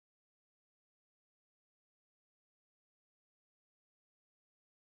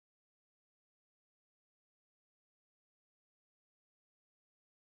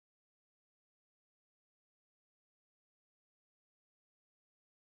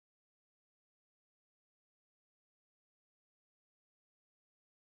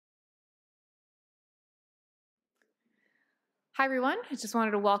Hi, everyone. I just wanted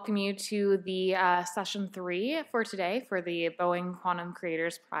to welcome you to the session 3 for today for the Boeing Quantum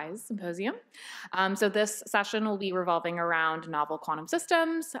Creators Prize Symposium. So this session will be revolving around novel quantum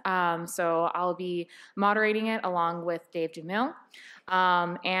systems. So I'll be moderating it along with Dave DeMille.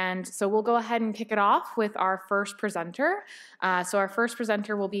 And so we'll go ahead and kick it off with our first presenter. So our first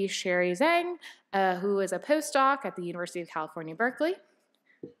presenter will be Sherry Zhang, who is a postdoc at the University of California, Berkeley.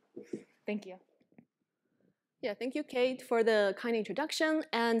 Thank you. Yeah, thank you, Kate, for the kind introduction,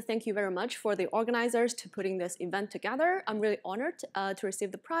 and thank you very much for the organizers to putting this event together. I'm really honored to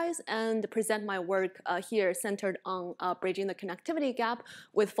receive the prize and present my work here centered on bridging the connectivity gap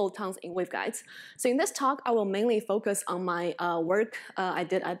with photons in waveguides. So in this talk, I will mainly focus on my work I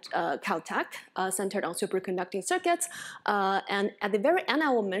did at Caltech, centered on superconducting circuits. And at the very end,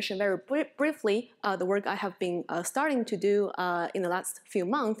 I will mention very briefly the work I have been starting to do in the last few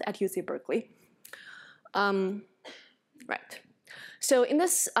months at UC Berkeley. Right. So in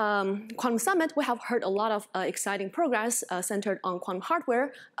this quantum summit, we have heard a lot of exciting progress centered on quantum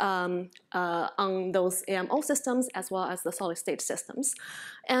hardware, on those AMO systems, as well as the solid-state systems.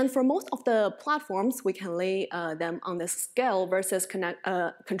 And for most of the platforms, we can lay them on this scale versus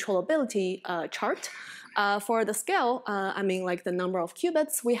controllability chart. For the scale, I mean like the number of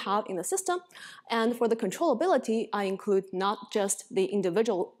qubits we have in the system. And for the controllability, I include not just the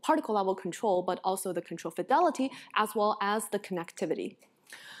individual particle level control, but also the control fidelity, as well as the connectivity.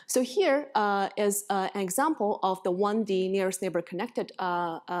 So here is an example of the 1D nearest neighbor connected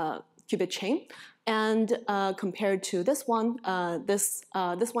qubit chain. And compared to this one, this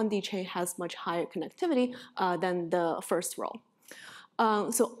 1D chain has much higher connectivity than the first row.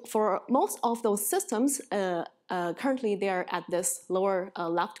 So for most of those systems, currently they're at this lower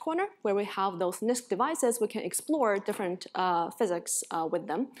left corner where we have those NISQ devices. We can explore different physics with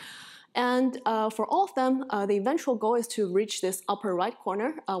them. And for all of them, the eventual goal is to reach this upper right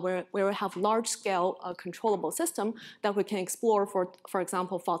corner where we have large-scale controllable system that we can explore for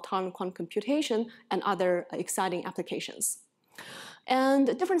example, photon quantum computation and other exciting applications.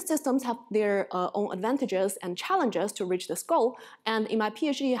 And different systems have their own advantages and challenges to reach this goal. And in my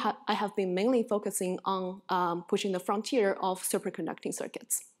PhD, I have been mainly focusing on pushing the frontier of superconducting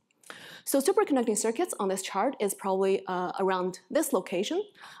circuits. So superconducting circuits on this chart is probably around this location.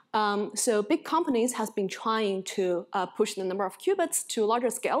 So big companies have been trying to push the number of qubits to larger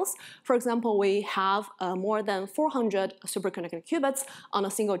scales. For example, we have more than 400 superconducting qubits on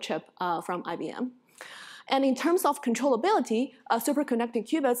a single chip from IBM. And in terms of controllability, superconducting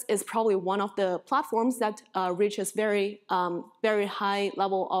qubits is probably one of the platforms that reaches very high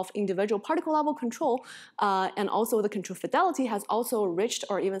level of individual particle level control. And also the control fidelity has also reached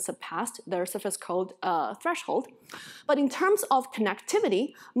or even surpassed their surface code threshold. But in terms of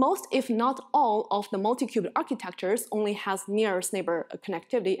connectivity, most, if not all, of the multi-qubit architectures only has nearest neighbor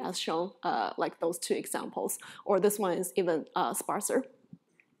connectivity as shown like those two examples. Or this one is even sparser.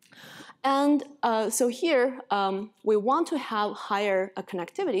 And so here, we want to have higher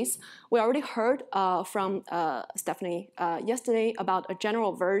connectivities. We already heard from Stephanie yesterday about a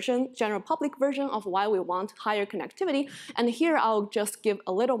general public version of why we want higher connectivity. And here I'll just give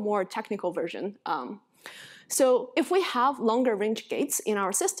a little more technical version. So if we have longer range gates in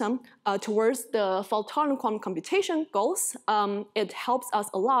our system towards the photon quantum computation goals, it helps us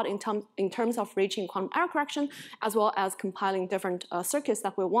a lot in terms of reaching quantum error correction, as well as compiling different circuits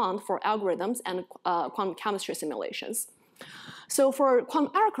that we want for algorithms and quantum chemistry simulations. So for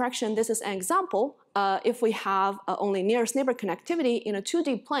quantum error correction, this is an example. If we have only nearest neighbor connectivity in a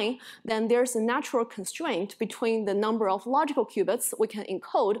 2D plane, then there's a natural constraint between the number of logical qubits we can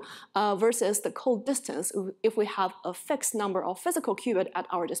encode versus the code distance if we have a fixed number of physical qubits at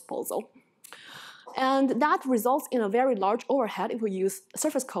our disposal. And that results in a very large overhead if we use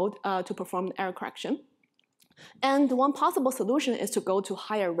surface code to perform the error correction. And one possible solution is to go to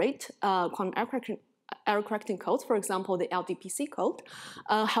higher rate quantum error correcting codes, for example, the LDPC code.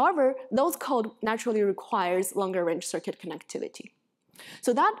 However, those code naturally requires longer range circuit connectivity.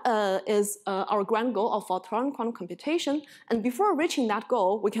 So that is our grand goal of photon quantum computation. And before reaching that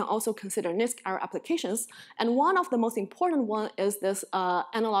goal, we can also consider NISQ error applications. And one of the most important one is this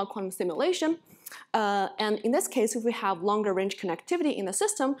analog quantum simulation. And in this case, if we have longer range connectivity in the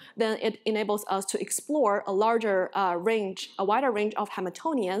system, then it enables us to explore a wider range of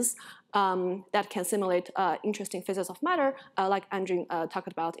Hamiltonians that can simulate interesting physics of matter, like Andrew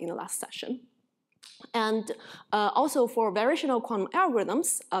talked about in the last session. And also for variational quantum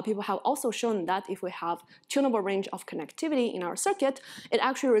algorithms, people have also shown that if we have tunable range of connectivity in our circuit, it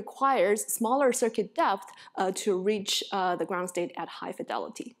actually requires smaller circuit depth to reach the ground state at high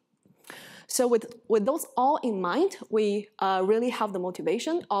fidelity. So with those all in mind, we really have the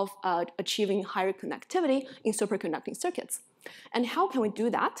motivation of achieving higher connectivity in superconducting circuits. And how can we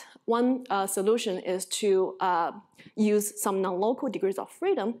do that? One solution is to use some non-local degrees of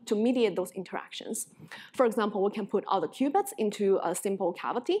freedom to mediate those interactions. For example, we can put all the qubits into a simple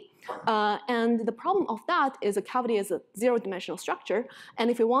cavity. And the problem of that is a cavity is a zero-dimensional structure. And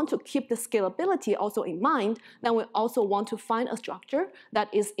if we want to keep the scalability also in mind, then we also want to find a structure that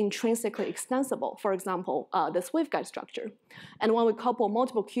is intrinsically extensible. For example, this waveguide structure. And when we couple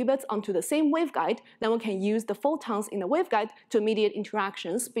multiple qubits onto the same waveguide, then we can use the photons in the waveguide to mediate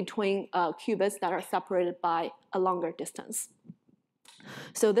interactions between qubits that are separated by a longer distance.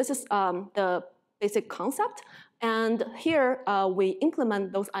 So this is the basic concept. And here we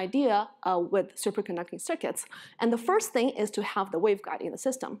implement those ideas with superconducting circuits. And the first thing is to have the waveguide in the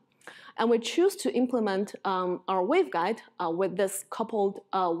system. And we choose to implement our waveguide with this coupled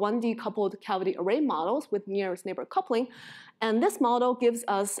 1D coupled cavity array models with nearest neighbor coupling. And this model gives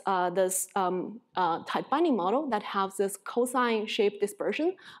us this tight binding model that has this cosine shaped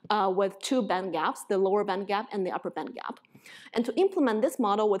dispersion with two band gaps, the lower band gap and the upper band gap. And to implement this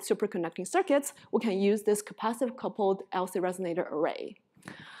model with superconducting circuits, we can use this capacitive coupled LC resonator array.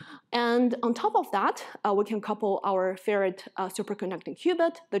 And on top of that, we can couple our ferrite superconducting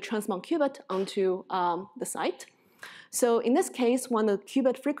qubit, the transmon qubit, onto the site. So in this case, when the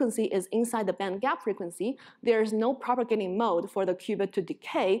qubit frequency is inside the band gap frequency, there is no propagating mode for the qubit to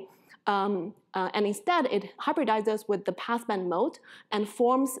decay. And instead, it hybridizes with the passband mode and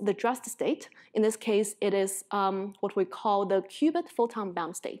forms the dressed state. In this case, it is what we call the qubit photon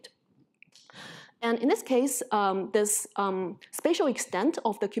bound state. And in this case, this spatial extent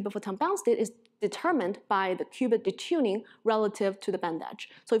of the qubit photon bound state is determined by the qubit detuning relative to the band edge.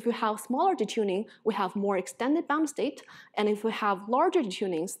 So if we have smaller detuning, we have more extended bound state. And if we have larger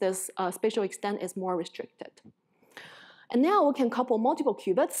detunings, this spatial extent is more restricted. And now we can couple multiple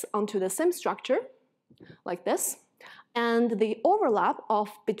qubits onto the same structure, like this. And the overlap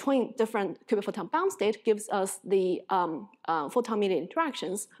between different qubit photon bound state gives us the photon-mediated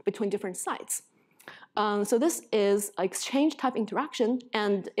interactions between different sites. So this is an exchange type interaction,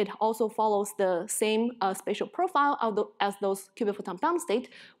 and it also follows the same spatial profile as those qubit photon bound state,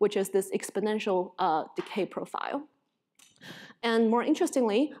 which is this exponential decay profile. And more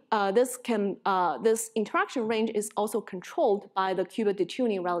interestingly, this interaction range is also controlled by the qubit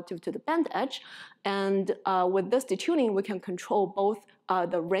detuning relative to the band edge. And with this detuning, we can control both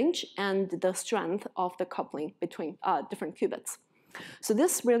the range and the strength of the coupling between different qubits. So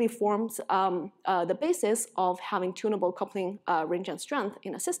this really forms the basis of having tunable coupling range and strength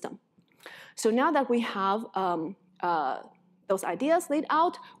in a system. So now that we have those ideas laid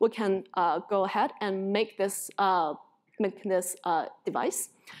out, we can go ahead and make this device.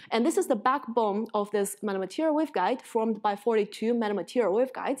 And this is the backbone of this metamaterial waveguide formed by 42 metamaterial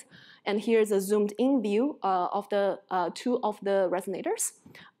waveguides. And here's a zoomed in view of the two of the resonators.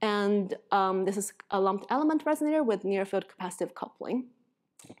 And this is a lumped element resonator with near field capacitive coupling.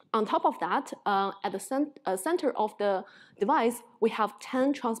 On top of that, at the center of the device, we have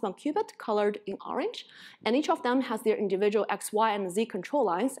 10 transmon qubits colored in orange, and each of them has their individual X, Y, and Z control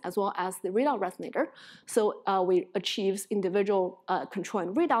lines, as well as the readout resonator. So we achieve individual control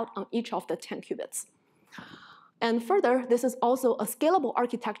and readout on each of the 10 qubits. And further, this is also a scalable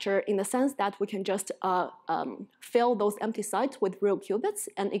architecture in the sense that we can just fill those empty sites with real qubits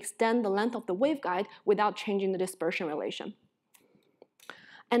and extend the length of the waveguide without changing the dispersion relation.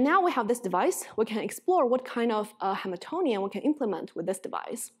 And now we have this device. We can explore what kind of Hamiltonian we can implement with this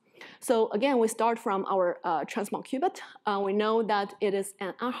device. So again, we start from our transmon qubit. We know that it is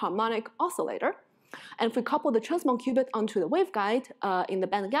an anharmonic oscillator. And if we couple the transmon qubit onto the waveguide in the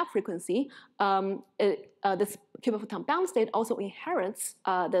band gap frequency, this qubit photon bound state also inherits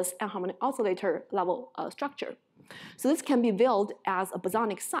this anharmonic oscillator level structure. So this can be viewed as a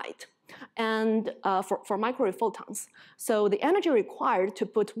bosonic site and for microwave photons. So the energy required to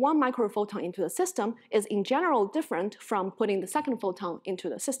put one microwave photon into the system is in general different from putting the second photon into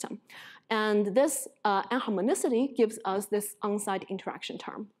the system. And this anharmonicity gives us this on-site interaction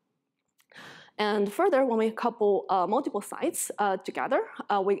term. And further, when we couple multiple sites together,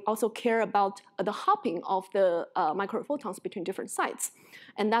 we also care about the hopping of the microphotons between different sites.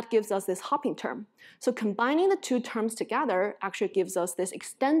 And that gives us this hopping term. So combining the two terms together actually gives us this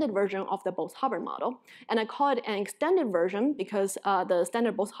extended version of the Bose-Hubbard model. And I call it an extended version because the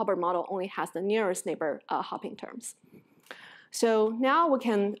standard Bose-Hubbard model only has the nearest neighbor hopping terms. So now we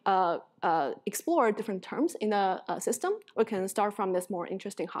can explore different terms in the system. We can start from this more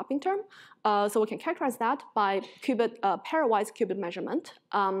interesting hopping term. So we can characterize that by pairwise qubit measurement.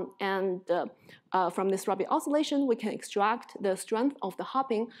 From this Rabi oscillation, we can extract the strength of the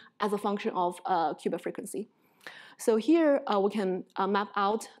hopping as a function of qubit frequency. So here we can map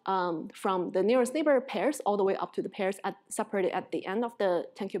out from the nearest neighbor pairs all the way up to the pairs separated at the end of the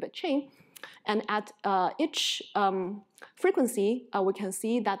 10-qubit chain. And at each frequency, we can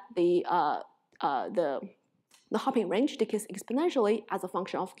see that the hopping range decays exponentially as a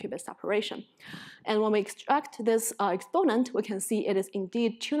function of qubit separation. And when we extract this exponent, we can see it is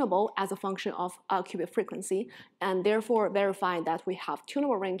indeed tunable as a function of qubit frequency, and therefore verify that we have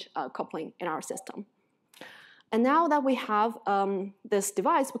tunable range coupling in our system. And now that we have this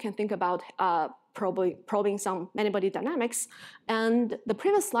device, we can think about probing some many-body dynamics. And the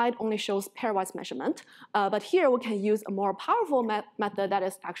previous slide only shows pairwise measurement. But here we can use a more powerful method that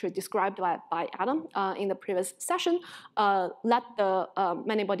is actually described by Adam in the previous session. Let the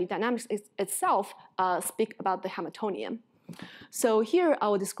many-body dynamics itself speak about the Hamiltonian. So here I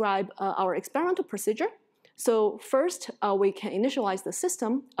will describe our experimental procedure. So first, we can initialize the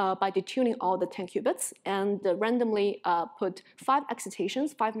system by detuning all the 10 qubits and randomly put 5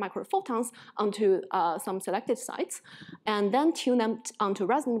 excitations, 5 microphotons, onto some selected sites, and then tune them onto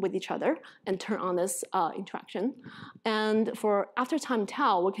resonance with each other and turn on this interaction. And for after time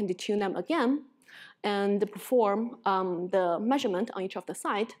tau, we can detune them again and perform the measurement on each of the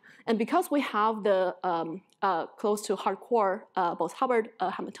site. And because we have the close to hardcore Bose-Hubbard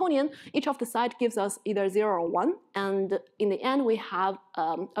Hamiltonian, each of the site gives us either 0 or 1, and in the end we have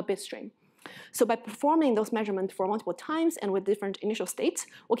a bit stream. So by performing those measurements for multiple times and with different initial states,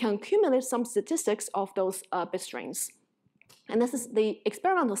 we can accumulate some statistics of those bit streams. And this is the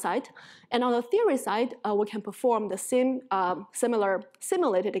experimental side. And on the theory side, we can perform the same similar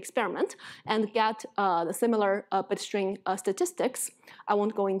simulated experiment and get the similar bit string statistics. I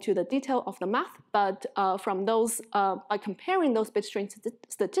won't go into the detail of the math, but from those, by comparing those bit string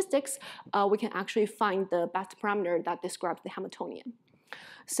statistics, we can actually find the best parameter that describes the Hamiltonian.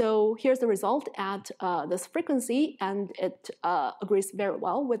 So here's the result at this frequency, and it agrees very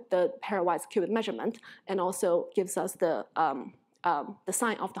well with the pairwise qubit measurement, and also gives us the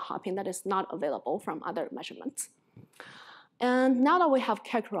sign of the hopping that is not available from other measurements. And now that we have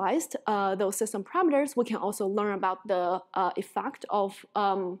characterized those system parameters, we can also learn about the effect of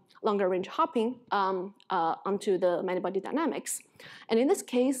longer range hopping onto the many-body dynamics. And in this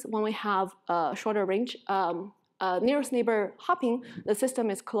case, when we have shorter range nearest neighbor hopping, the system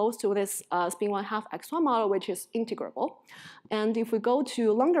is close to this spin 1/2 x1 model, which is integrable. And if we go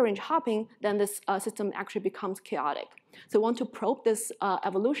to longer range hopping, then this system actually becomes chaotic. So we want to probe this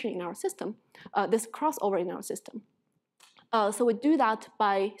evolution in our system, this crossover in our system. So we do that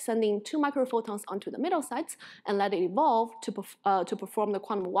by sending 2 microphotons onto the middle sites and let it evolve to perform the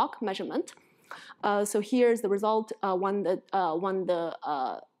quantum walk measurement. So here's the result when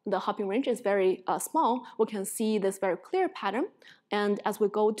the hopping range is very small. We can see this very clear pattern. And as we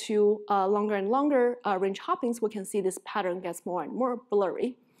go to longer and longer range hoppings, we can see this pattern gets more and more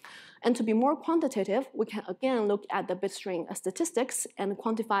blurry. And to be more quantitative, we can again look at the bit string statistics and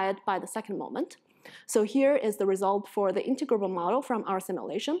quantify it by the second moment. So here is the result for the integrable model from our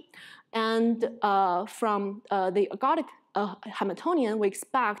simulation. And from the ergodic Hamiltonian, we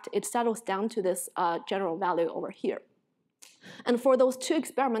expect it settles down to this general value over here. And for those 2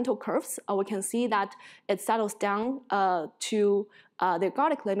 experimental curves, we can see that it settles down to the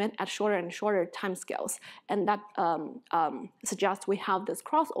ergodic limit at shorter and shorter timescales. And that suggests we have this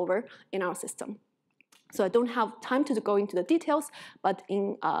crossover in our system. So I don't have time to go into the details, but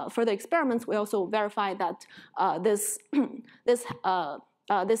in further experiments, we also verify that this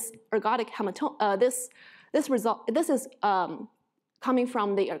ergodic Hamiltonian, this is coming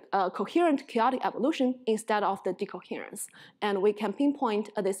from the coherent chaotic evolution instead of the decoherence. And we can pinpoint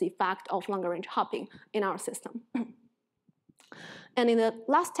this effect of longer range hopping in our system. And in the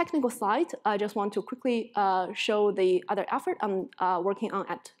last technical slide, I just want to quickly show the other effort I'm working on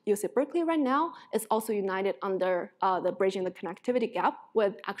at UC Berkeley right now. It's also united under the bridging the connectivity gap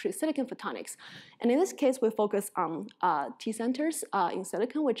with actually silicon photonics. And in this case, we focus on T-centers in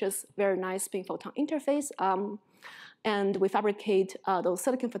silicon, which is very nice spin photon interface. And we fabricate those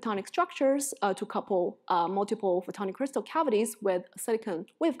silicon photonic structures to couple multiple photonic crystal cavities with silicon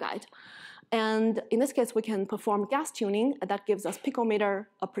waveguide. And in this case, we can perform gas tuning that gives us picometer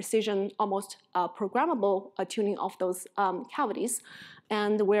precision, almost programmable tuning of those cavities.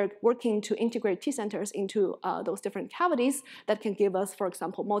 And we're working to integrate T-centers into those different cavities that can give us, for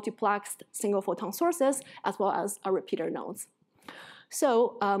example, multiplexed single photon sources as well as repeater nodes.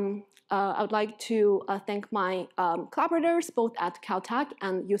 So I would like to thank my collaborators both at Caltech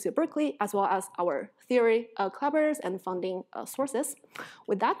and UC Berkeley, as well as our theory collaborators and funding sources.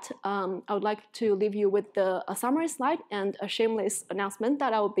 With that, I would like to leave you with the summary slide and a shameless announcement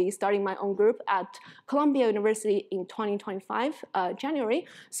that I will be starting my own group at Columbia University in 2025, January.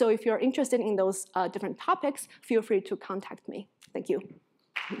 So if you're interested in those different topics, feel free to contact me. Thank you.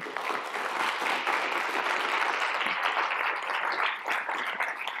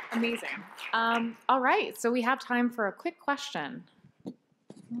 Amazing. All right, so we have time for a quick question.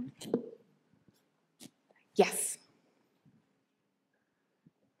 Yes.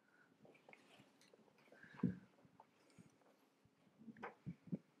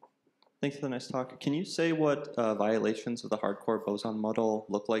 Thanks for the nice talk. Can you say what violations of the hardcore boson model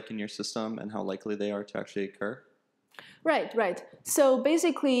look like in your system and how likely they are to actually occur? Right. So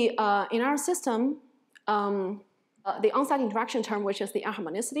basically, in our system, the on-site interaction term, which is the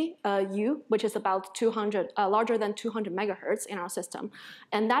anharmonicity, U, which is about 200, larger than 200 megahertz in our system.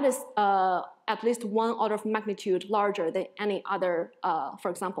 And that is at least one order of magnitude larger than any other,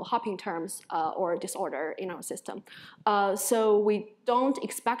 for example, hopping terms or disorder in our system. So we don't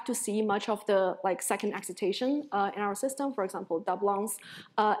expect to see much of the second excitation in our system, for example, doublons.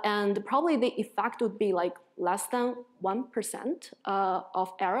 And probably the effect would be less than 1%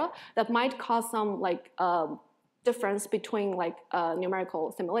 of error that might cause some difference between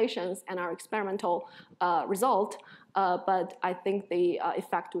numerical simulations and our experimental result, but I think the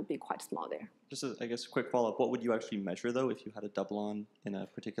effect would be quite small there. Just I guess a quick follow-up, what would you actually measure though if you had a doublon in a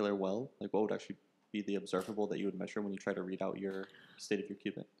particular well? What would actually be the observable that you would measure when you try to read out your state of your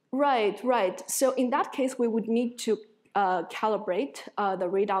qubit? Right. So in that case, we would need to calibrate the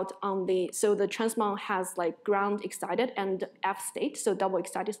readout on so the transmon has ground excited and F state, so double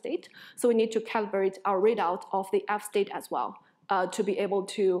excited state. So we need to calibrate our readout of the F state as well to be able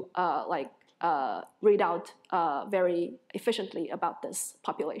to read out very efficiently about this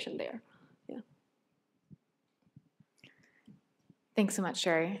population there. Yeah. Thanks so much,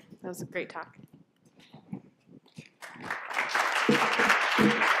 Sherry. That was a great talk.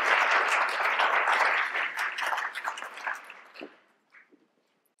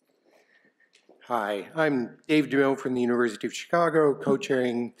 Hi, I'm Dave DeMille from the University of Chicago,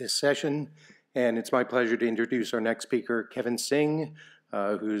 co-chairing this session, and it's my pleasure to introduce our next speaker, Kevin Singh,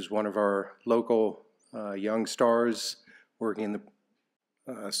 who's one of our local young stars working in the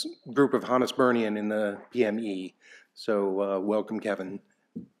group of Hannes Bernian in the PME. So welcome, Kevin.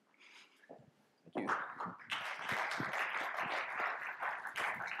 Thank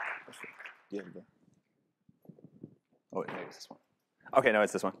you. Oh, wait, maybe it's this one. Okay, no,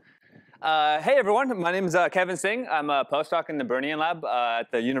 it's this one. Hey everyone, my name is Kevin Singh. I'm a postdoc in the Bernian lab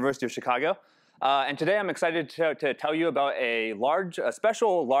at the University of Chicago. And today I'm excited to tell you about a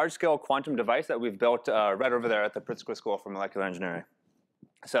special large-scale quantum device that we've built right over there at the Pritzker School for Molecular Engineering.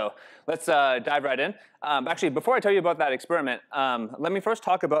 So let's dive right in. Actually, before I tell you about that experiment, let me first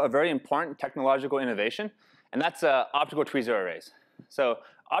talk about a very important technological innovation, and that's optical tweezer arrays. So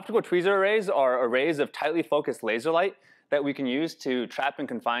optical tweezer arrays are arrays of tightly focused laser light that we can use to trap and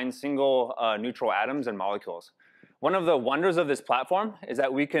confine single neutral atoms and molecules. One of the wonders of this platform is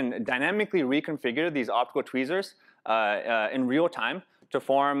that we can dynamically reconfigure these optical tweezers in real time to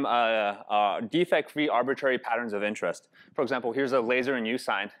form defect-free arbitrary patterns of interest. For example, here's a laser in use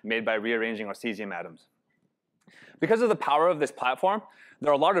sign made by rearranging our cesium atoms. Because of the power of this platform,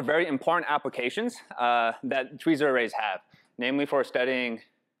 there are a lot of very important applications that tweezer arrays have, namely for studying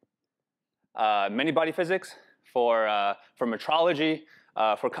many-body physics, for metrology,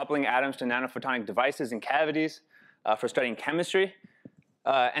 for coupling atoms to nanophotonic devices in cavities, for studying chemistry,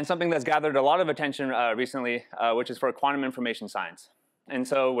 and something that's gathered a lot of attention recently, which is for quantum information science. And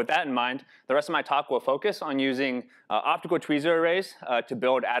so with that in mind, the rest of my talk will focus on using optical tweezer arrays to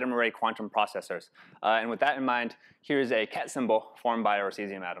build atom array quantum processors. And with that in mind, here's a ket symbol formed by our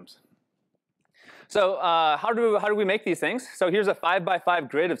cesium atoms. So how do we make these things? So here's a 5x5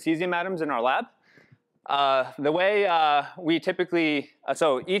 grid of cesium atoms in our lab. The way we typically,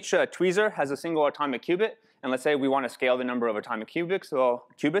 so each tweezer has a single atomic qubit, and let's say we want to scale the number of atomic qubits,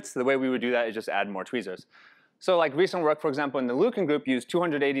 the way we would do that is just add more tweezers. So like recent work, for example, in the Lucan group used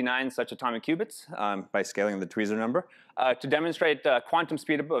 289 such atomic qubits by scaling the tweezer number to demonstrate quantum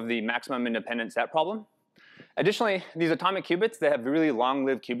speedup of the maximum independent set problem. Additionally, these atomic qubits, they have really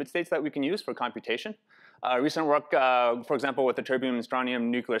long-lived qubit states that we can use for computation. Recent work, for example, with the terbium and strontium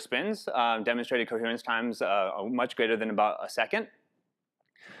nuclear spins demonstrated coherence times much greater than about a second.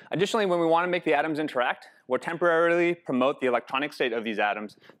 Additionally, when we want to make the atoms interact, we'll temporarily promote the electronic state of these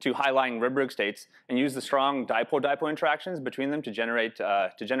atoms to high-lying Rydberg states and use the strong dipole-dipole interactions between them to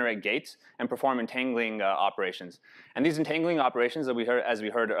generate gates and perform entangling operations. And these entangling operations, that as we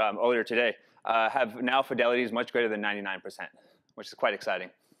heard earlier today, have now fidelities much greater than 99%, which is quite exciting.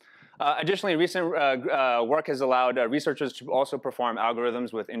 Additionally, recent work has allowed researchers to also perform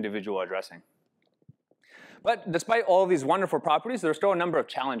algorithms with individual addressing. But despite all of these wonderful properties, there are still a number of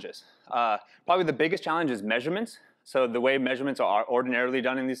challenges. Probably the biggest challenge is measurements. So the way measurements are ordinarily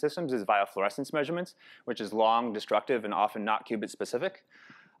done in these systems is via fluorescence measurements, which is long, destructive, and often not qubit specific.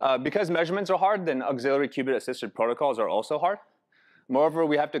 Because measurements are hard, then auxiliary qubit-assisted protocols are also hard. Moreover,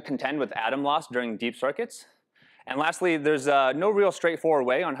 we have to contend with atom loss during deep circuits. And lastly, there's no real straightforward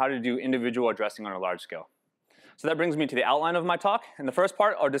way on how to do individual addressing on a large scale. So that brings me to the outline of my talk. In the first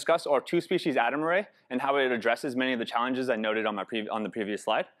part, I'll discuss our two-species atom array and how it addresses many of the challenges I noted on the previous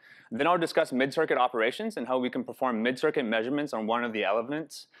slide. Then I'll discuss mid-circuit operations and how we can perform mid-circuit measurements on one of the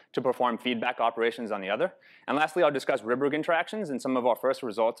elements to perform feedback operations on the other. And lastly, I'll discuss Rydberg interactions and some of our first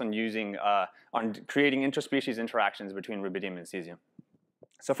results on creating interspecies interactions between rubidium and cesium.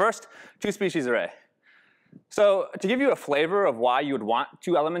 So first, two-species array. So to give you a flavor of why you would want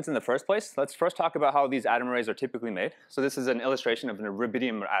two elements in the first place, let's first talk about how these atom arrays are typically made. So this is an illustration of a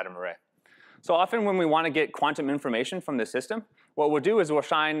rubidium atom array. So often when we want to get quantum information from the system, what we'll do is we'll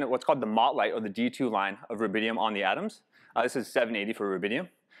shine what's called the Mott light, or the D2 line of rubidium on the atoms. This is 780 for rubidium.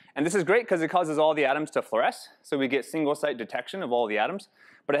 And this is great because it causes all the atoms to fluoresce, so we get single-site detection of all the atoms.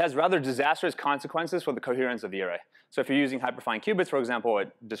 But it has rather disastrous consequences for the coherence of the array. So if you're using hyperfine qubits, for example,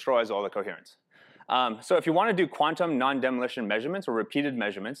 it destroys all the coherence. So if you want to do quantum non-demolition measurements or repeated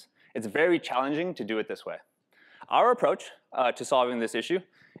measurements, it's very challenging to do it this way. Our approach to solving this issue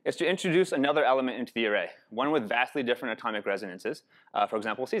is to introduce another element into the array, one with vastly different atomic resonances, for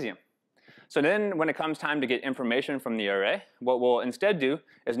example, cesium. So then when it comes time to get information from the array, what we'll instead do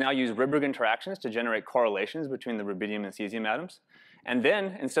is now use Rydberg interactions to generate correlations between the rubidium and cesium atoms. And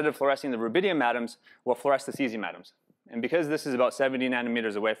then, instead of fluorescing the rubidium atoms, we'll fluoresce the cesium atoms. And because this is about 70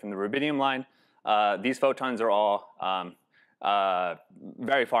 nanometers away from the rubidium line, these photons are all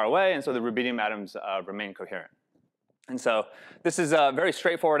very far away, and so the rubidium atoms remain coherent. And so this is a very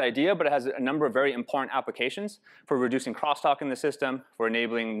straightforward idea, but it has a number of very important applications for reducing crosstalk in the system, for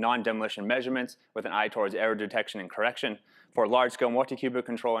enabling non-demolition measurements with an eye towards error detection and correction, for large-scale multi-qubit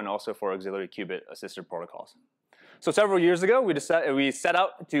control, and also for auxiliary qubit-assisted protocols. So several years ago, we set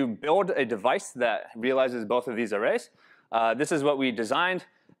out to build a device that realizes both of these arrays. This is what we designed,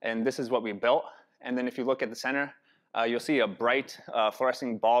 and this is what we built. And then if you look at the center, you'll see a bright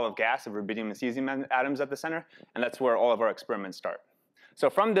fluorescing ball of gas of rubidium and cesium atoms at the center, and that's where all of our experiments start. So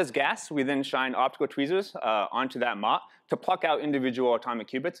from this gas, we then shine optical tweezers onto that Mott to pluck out individual atomic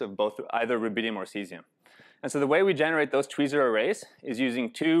qubits of both either rubidium or cesium. And so the way we generate those tweezer arrays is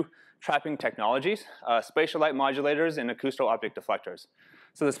using two trapping technologies, spatial light modulators and acousto-optic deflectors.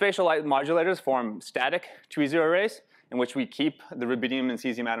 So the spatial light modulators form static tweezer arrays in which we keep the rubidium and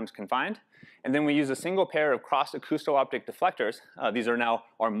cesium atoms confined. And then we use a single pair of crossed acousto-optic deflectors. These are now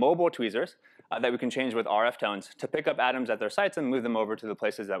our mobile tweezers that we can change with RF tones to pick up atoms at their sites and move them over to the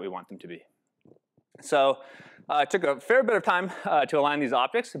places that we want them to be. So it took a fair bit of time to align these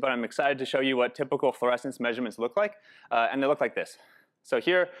optics, but I'm excited to show you what typical fluorescence measurements look like. And they look like this. So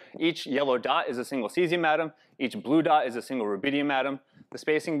here, each yellow dot is a single cesium atom. Each blue dot is a single rubidium atom. The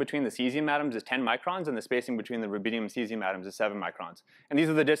spacing between the cesium atoms is 10 microns, and the spacing between the rubidium and cesium atoms is 7 microns. And these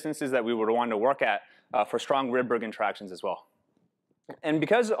are the distances that we would want to work at for strong Rydberg interactions as well. And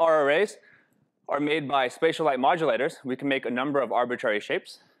because our arrays are made by spatial light modulators, we can make a number of arbitrary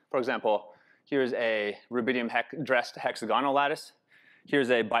shapes. For example, here's a rubidium-dressed hexagonal lattice. Here's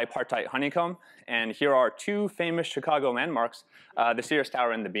a bipartite honeycomb. And here are two famous Chicago landmarks, the Sears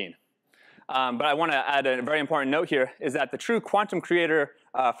Tower and the Bean. But I want to add a very important note here, is that the true quantum creator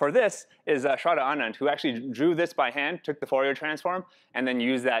for this is Shraddha Anand, who actually drew this by hand, took the Fourier transform, and then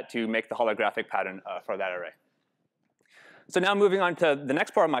used that to make the holographic pattern for that array. So now moving on to the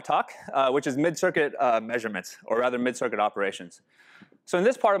next part of my talk, which is mid-circuit measurements, or rather mid-circuit operations. So in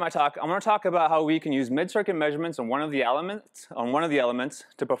this part of my talk, I'm going to talk about how we can use mid-circuit measurements on one of the elements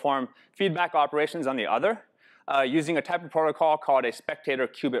to perform feedback operations on the other, using a type of protocol called a spectator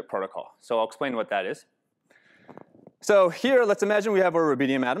qubit protocol. So I'll explain what that is. So here, let's imagine we have our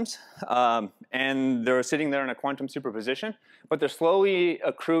rubidium atoms, and they're sitting there in a quantum superposition, but they're slowly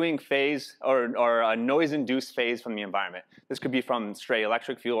accruing phase or a noise-induced phase from the environment. This could be from stray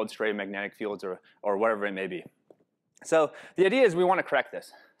electric fields, stray magnetic fields, or whatever it may be. So the idea is we want to correct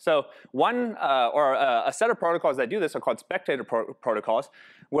this. So a set of protocols that do this are called spectator protocols,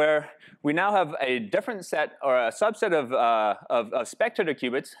 where we now have a different set or a subset of spectator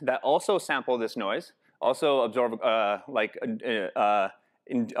qubits that also sample this noise, also absorb the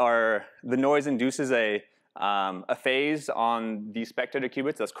noise induces a phase on the spectator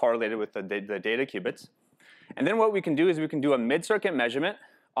qubits that's correlated with the data qubits. And then what we can do is we can do a mid-circuit measurement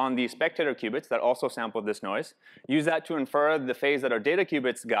on the spectator qubits that also sample this noise, use that to infer the phase that our data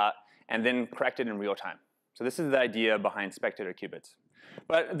qubits got, and then correct it in real time. So this is the idea behind spectator qubits.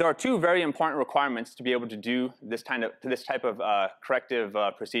 But there are two very important requirements to be able to do this type of corrective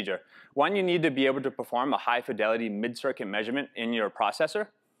procedure. One, you need to be able to perform a high-fidelity mid-circuit measurement in your processor.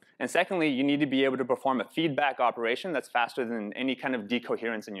 And secondly, you need to be able to perform a feedback operation that's faster than any kind of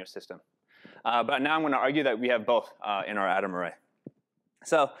decoherence in your system. But now I'm going to argue that we have both in our atom array.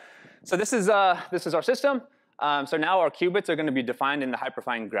 So this is our system. So now our qubits are going to be defined in the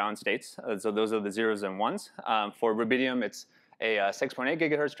hyperfine ground states. So those are the zeros and ones. For rubidium, it's a 6.8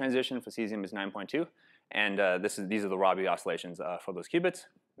 gigahertz transition. For cesium, is 9.2. And these are the Rabi oscillations for those qubits.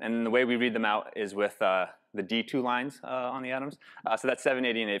 And the way we read them out is with the D2 lines on the atoms. So that's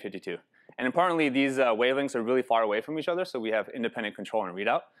 780 and 852. And importantly, these wavelengths are really far away from each other, so we have independent control and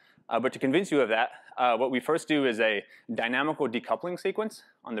readout. But to convince you of that, what we first do is a dynamical decoupling sequence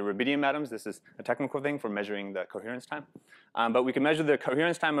on the rubidium atoms. This is a technical thing for measuring the coherence time. But we can measure the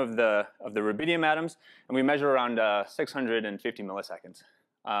coherence time of the rubidium atoms, and we measure around 650 milliseconds.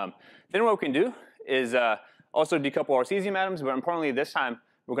 Then what we can do is also decouple our cesium atoms, but importantly this time,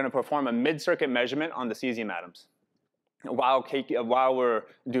 we're going to perform a mid-circuit measurement on the cesium atoms while we're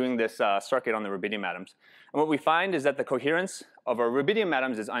doing this circuit on the rubidium atoms. And what we find is that the coherence of our rubidium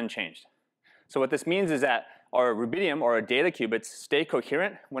atoms is unchanged. So what this means is that our rubidium, or our data qubits, stay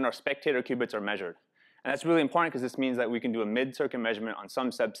coherent when our spectator qubits are measured. And that's really important because this means that we can do a mid-circuit measurement on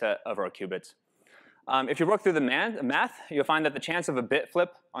some subset of our qubits. If you work through the math, you'll find that the chance of a bit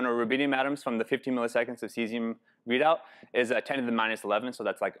flip on our rubidium atoms from the 50 milliseconds of cesium readout is 10 to the minus 11, so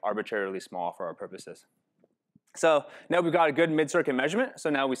that's like arbitrarily small for our purposes. So now we've got a good mid-circuit measurement, so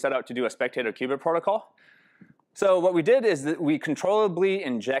now we set out to do a spectator qubit protocol. So what we did is that we controllably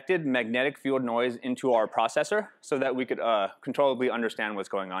injected magnetic field noise into our processor so that we could controllably understand what's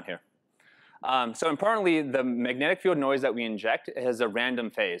going on here. So importantly, the magnetic field noise that we inject has a random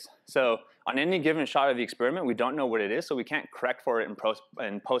phase. So on any given shot of the experiment, we don't know what it is, so we can't correct for it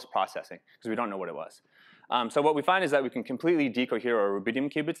in post-processing because we don't know what it was. So what we find is that we can completely decohere our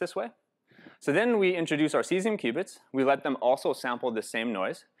rubidium qubits this way. So then we introduce our cesium qubits. We let them also sample the same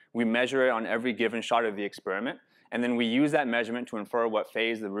noise. We measure it on every given shot of the experiment. And then we use that measurement to infer what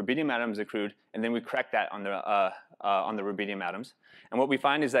phase the rubidium atoms accrued. And then we correct that on the rubidium atoms. And what we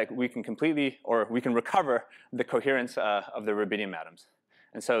find is that we can recover the coherence of the rubidium atoms.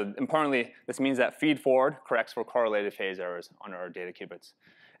 And so importantly, this means that feed forward corrects for correlated phase errors on our data qubits.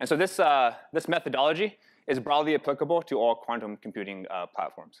 And so this methodology is broadly applicable to all quantum computing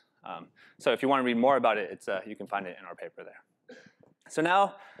platforms. So if you want to read more about it, you can find it in our paper there. So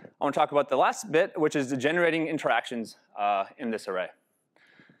now I want to talk about the last bit, which is the generating interactions in this array.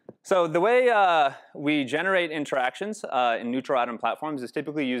 So the way we generate interactions in neutral atom platforms is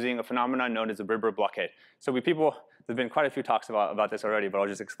typically using a phenomenon known as a Rydberg blockade. So there's been quite a few talks about this already, but I'll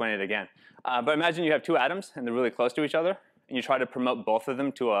just explain it again. But imagine you have two atoms, and they're really close to each other, and you try to promote both of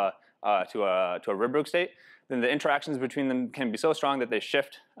them to a Rydberg state. Then the interactions between them can be so strong that they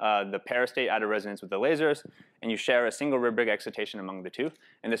shift the pair state out of resonance with the lasers, and you share a single Rydberg excitation among the two,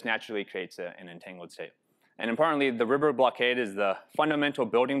 and this naturally creates an entangled state. And importantly, the Rydberg blockade is the fundamental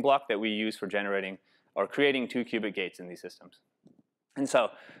building block that we use for generating or creating 2-qubit gates in these systems. And so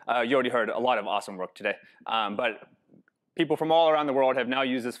you already heard a lot of awesome work today, but people from all around the world have now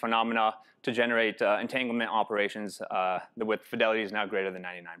used this phenomena to generate entanglement operations with fidelities now greater than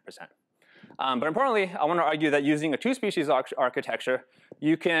 99%. But importantly, I want to argue that using a two-species architecture,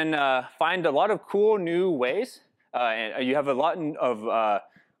 you can find a lot of cool new ways. And you have a lot of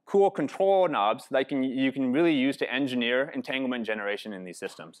cool control knobs that you can really use to engineer entanglement generation in these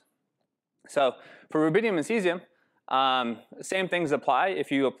systems. So for rubidium and cesium, same things apply.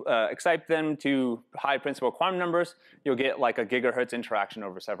 If you excite them to high principal quantum numbers, you'll get like a gigahertz interaction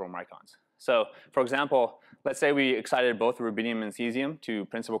over several microns. So for example, let's say we excited both rubidium and cesium to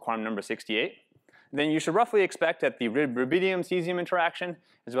principal quantum number 68. Then you should roughly expect that the rubidium-cesium interaction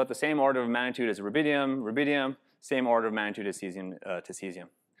is about the same order of magnitude as rubidium, same order of magnitude as cesium to cesium.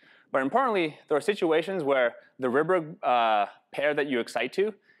 But importantly, there are situations where the Rydberg pair that you excite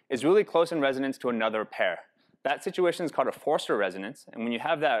to is really close in resonance to another pair. that situation is called a Forster resonance. And when you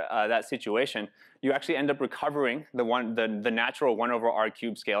have that situation, you actually end up recovering the natural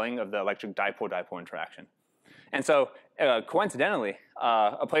 1/r³ scaling of the electric dipole-dipole interaction. And so coincidentally,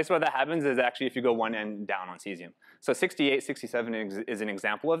 a place where that happens is actually if you go one end down on cesium. So 68, 67 is an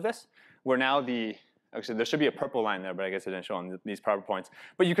example of this, where now actually there should be a purple line there, but I guess it didn't show on these PowerPoints.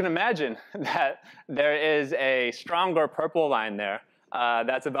 But you can imagine that there is a stronger purple line there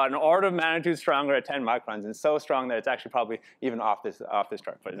that's about an order of magnitude stronger at 10 microns, and so strong that it's actually probably even off this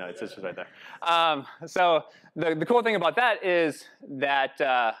chart, but no, it's just right there. So the cool thing about that is that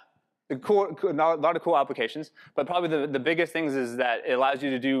a lot of cool applications, but probably the biggest things is that it allows you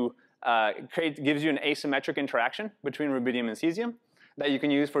to do, gives you an asymmetric interaction between rubidium and cesium that you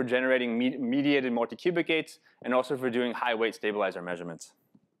can use for generating mediated multi-qubit gates and also for doing high weight stabilizer measurements.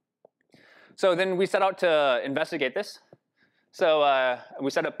 So then we set out to investigate this. So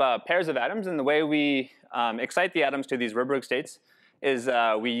we set up pairs of atoms, and the way we excite the atoms to these Rydberg states is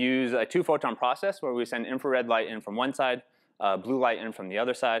we use a 2-photon process where we send infrared light in from one side, blue light in from the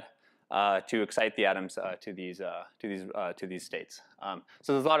other side, to excite the atoms to these states.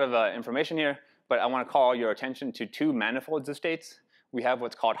 So there's a lot of information here, but I want to call your attention to 2 manifolds of states. We have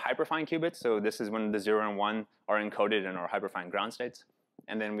what's called hyperfine qubits. So this is when the 0 and 1 are encoded in our hyperfine ground states.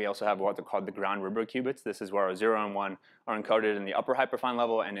 And then we also have what are called the ground Rydberg qubits. This is where our 0 and 1 are encoded in the upper hyperfine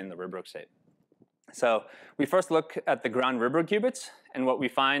level and in the Rydberg state. So we first look at the ground Rydberg qubits, and what we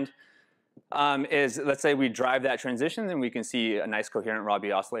find is, let's say we drive that transition, and we can see a nice coherent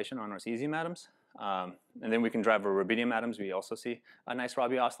Rabi oscillation on our cesium atoms. And then we can drive our rubidium atoms. We also see a nice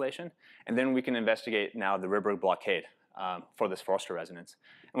Rabi oscillation. And then we can investigate now the Rydberg blockade for this Forster resonance.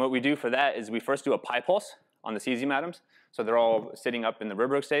 And what we do for that is we first do a pi pulse on the cesium atoms. So they're all sitting up in the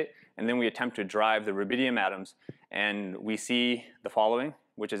Rydberg state. And then we attempt to drive the rubidium atoms. And we see the following,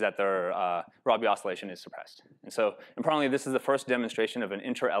 which is that their Rabi oscillation is suppressed. And so importantly, this is the first demonstration of an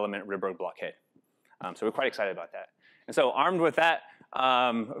inter-element Rydberg blockade. So we're quite excited about that. And so armed with that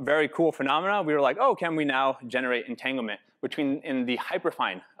very cool phenomena, we were like, oh, can we now generate entanglement in the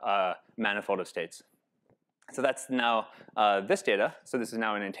hyperfine manifold of states? So that's now this data. So this is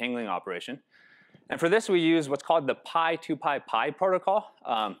now an entangling operation. And for this, we use what's called the pi2pi protocol.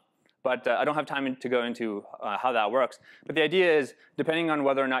 But I don't have time to go into how that works. But the idea is, depending on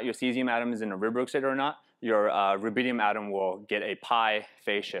whether or not your cesium atom is in a Rydberg state or not, your rubidium atom will get a pi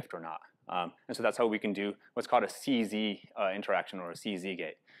phase shift or not. And so that's how we can do what's called a CZ interaction or a CZ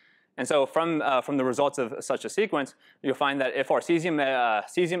gate. And so from the results of such a sequence, you'll find that if our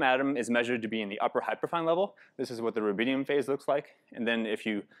cesium atom is measured to be in the upper hyperfine level, this is what the rubidium phase looks like. And then if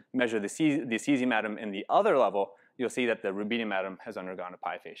you measure the cesium atom in the other level, you'll see that the rubidium atom has undergone a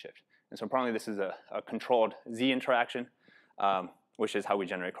pi phase shift. And so apparently this is a controlled Z interaction, which is how we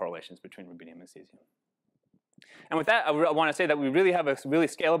generate correlations between rubidium and cesium. And with that, I want to say that we really have a really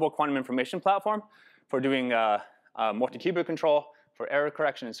scalable quantum information platform for doing multi-qubit control, for error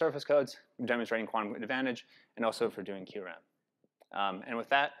correction in surface codes, demonstrating quantum advantage, and also for doing QRAM. And with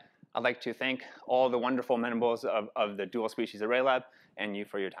that, I'd like to thank all the wonderful members of the Dual Species Array Lab and you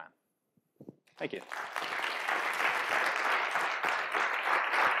for your time. Thank you.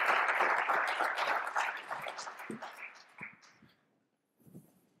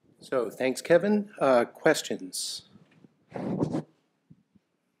 So thanks, Kevin. Questions?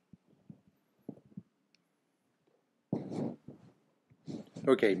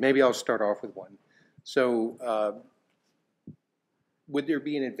 Okay, maybe I'll start off with one. So would there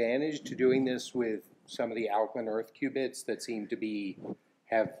be an advantage to doing this with some of the alkaline earth qubits that seem to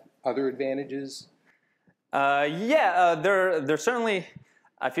have other advantages? Yeah, there certainly,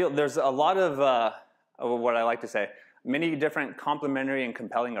 I feel there's a lot of what I like to say, many different complementary and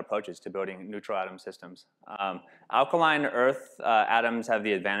compelling approaches to building neutral atom systems. Alkaline earth atoms have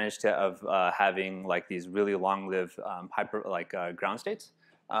the advantage of having like these really long-lived ground states.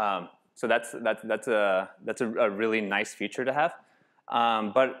 So that's a really nice feature to have.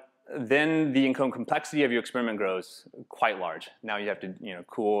 But then the complexity of your experiment grows quite large. Now you have to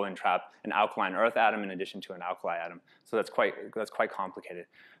cool and trap an alkaline earth atom in addition to an alkali atom. So that's quite complicated.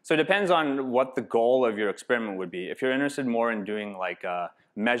 So it depends on what the goal of your experiment would be. If you're interested more in doing like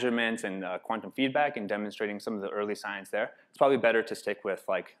measurements and quantum feedback and demonstrating some of the early science there, it's probably better to stick with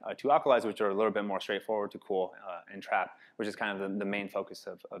like 2 alkalis, which are a little bit more straightforward to cool and trap, which is kind of the main focus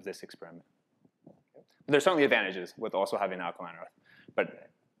of this experiment. There's certainly advantages with also having alkaline earth, but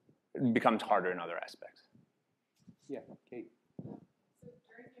it becomes harder in other aspects. Yeah, Kate.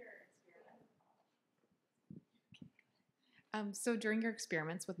 So during your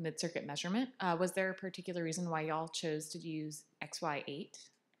experiments with mid-circuit measurement, was there a particular reason why y'all chose to use XY8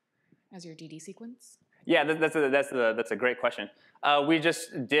 as your DD sequence? Yeah, that's a great question. We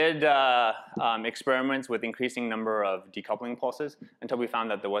just did experiments with increasing number of decoupling pulses until we found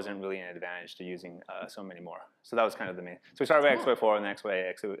that there wasn't really an advantage to using so many more. So that was kind of the main. So we started with XY4 and then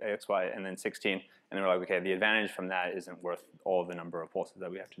XY, and then 16, and then we're like, okay, the advantage from that isn't worth all the number of pulses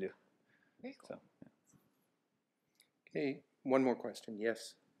that we have to do. Very cool. So, yeah. Okay, one more question.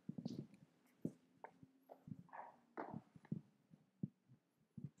 Yes.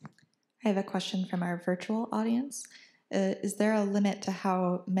 I have a question from our virtual audience. Is there a limit to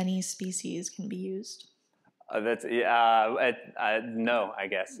how many species can be used? No, I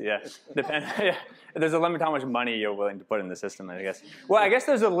guess. Yeah, depends. Yeah. There's a limit to how much money you're willing to put in the system, I guess. Well, I guess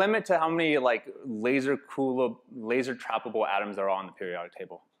there's a limit to how many like laser trappable atoms are on the periodic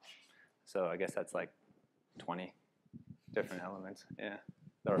table. So I guess that's like 20 different elements. Yeah,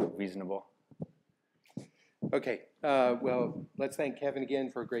 that are reasonable. Okay, well, let's thank Kevin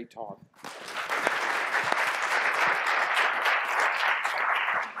again for a great talk.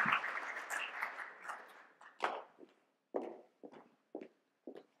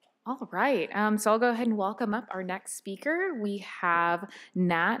 All right, so I'll go ahead and welcome up our next speaker. We have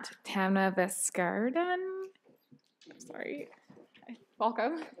Tantivasadakarn. Sorry,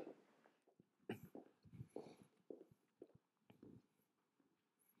 welcome.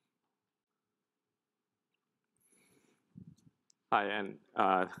 Hi, and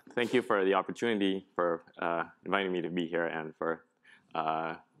thank you for the opportunity for inviting me to be here and for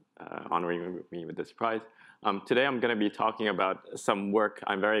honoring me with this prize. Today I'm going to be talking about some work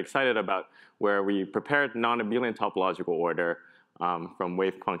I'm very excited about where we prepared non-abelian topological order from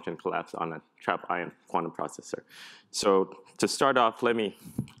wave function collapse on a trap ion quantum processor. So to start off, I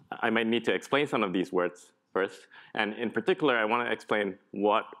might need to explain some of these words first. And in particular, I want to explain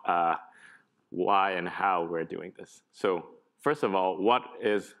what, why, and how we're doing this. So first of all, what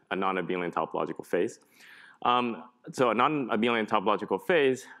is a non-abelian topological phase? So a non-abelian topological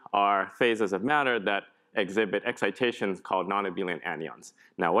phase are phases of matter that exhibit excitations called non-abelian anyons.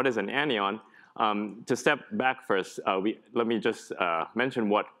 Now, what is an anyon? To step back first, let me just mention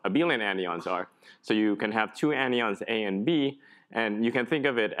what abelian anyons are. So you can have two anyons A and B, and you can think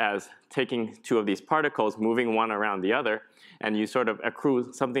of it as taking two of these particles, moving one around the other, and you sort of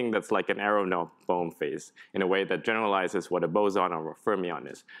accrue something that's like an Aronow-Bohm phase in a way that generalizes what a boson or a fermion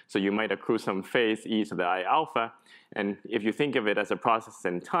is. So you might accrue some phase e to the I alpha, and if you think of it as a process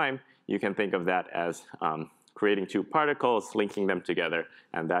in time, you can think of that as creating two particles, linking them together,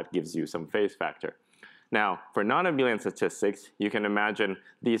 and that gives you some phase factor. Now, for non-abelian statistics, you can imagine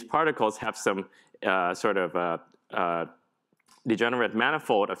these particles have some sort of degenerate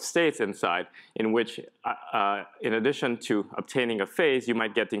manifold of states inside, in which, in addition to obtaining a phase, you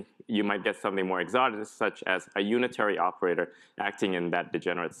might get something more exotic, such as a unitary operator acting in that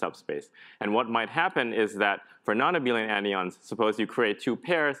degenerate subspace. And what might happen is that for non-abelian anyons, suppose you create two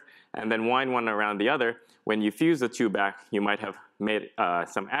pairs and then wind one around the other. When you fuse the two back, you might have made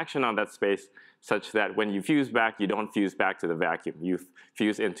some action on that space, such that when you fuse back, you don't fuse back to the vacuum. You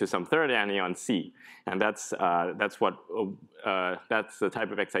fuse into some third anyon C, and that's the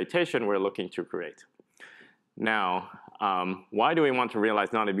type of excitation we're looking to create. Now, why do we want to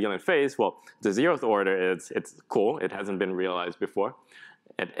realize non-abelian phase? Well, the 0th order it's cool. It hasn't been realized before.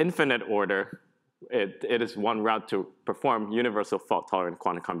 At infinite order, it is one route to perform universal fault-tolerant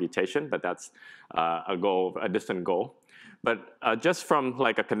quantum computation, but that's a distant goal. But just from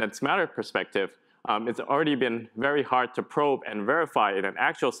like a condensed matter perspective, it's already been very hard to probe and verify in an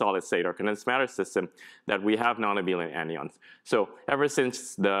actual solid state or condensed matter system that we have non-abelian anyons. So ever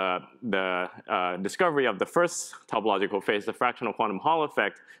since the discovery of the first topological phase, the fractional quantum Hall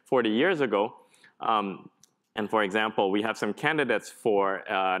effect 40 years ago, and for example, we have some candidates for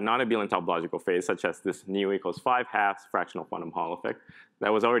non-abelian topological phase, such as this nu equals 5/2 fractional quantum Hall effect.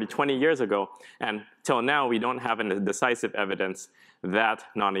 That was already 20 years ago. And till now, we don't have any decisive evidence that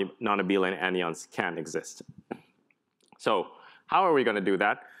non-abelian anyons can exist. So how are we going to do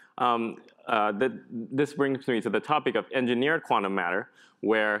that? This brings me to the topic of engineered quantum matter,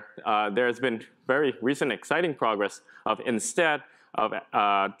 where there's been very recent exciting progress of instead of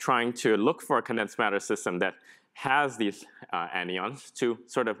trying to look for a condensed matter system that has these anyons to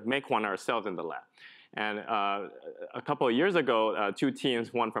sort of make one ourselves in the lab. And a couple of years ago, two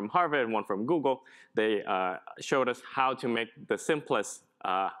teams, one from Harvard and one from Google, they showed us how to make the simplest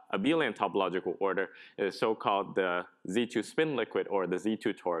abelian topological order, is so-called the Z2 spin liquid or the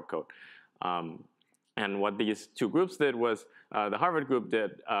Z2 toric code. And what these two groups did was, the Harvard group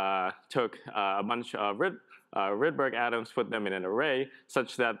took a bunch of Rydberg atoms, put them in an array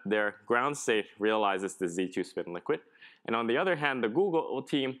such that their ground state realizes the Z2 spin liquid. And on the other hand, the Google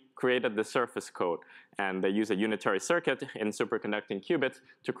team created the surface code, and they use a unitary circuit in superconducting qubits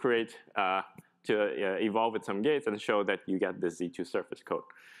to create, evolve with some gates and show that you get this Z2 surface code.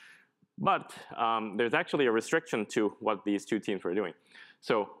 But there's actually a restriction to what these two teams were doing.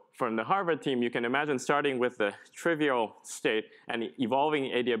 So from the Harvard team, you can imagine starting with the trivial state and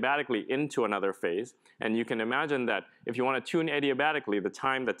evolving adiabatically into another phase. And you can imagine that if you want to tune adiabatically, the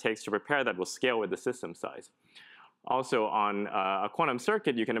time that takes to prepare that will scale with the system size. Also on a quantum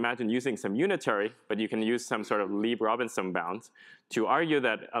circuit, you can imagine using some unitary, but you can use some sort of Lieb-Robinson bounds to argue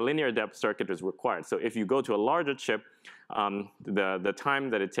that a linear depth circuit is required. So if you go to a larger chip, the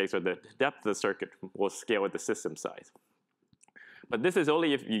time that it takes or the depth of the circuit will scale with the system size. But this is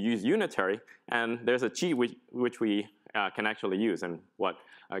only if you use unitary, and there's a cheat which we can actually use. And what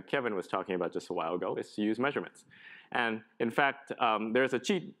Kevin was talking about just a while ago is to use measurements. And in fact, there's a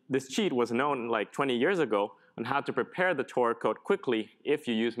cheat. This cheat was known like 20 years ago on how to prepare the Tor code quickly if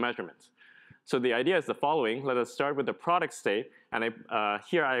you use measurements. So the idea is the following. Let us start with the product state. And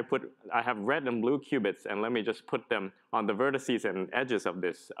here I have red and blue qubits. And let me just put them on the vertices and edges of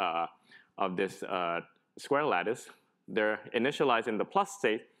this square lattice. They're initialized in the plus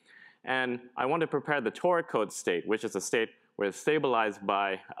state. And I want to prepare the Tor code state, which is a state where it's stabilized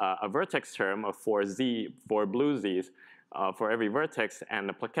by a vertex term of 4 blue z's for every vertex, and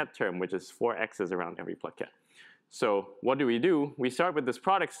a plaquette term, which is 4 x's around every plaquette. So what do? We start with this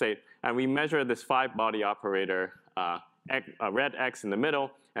product state, and we measure this 5-body operator, a red x in the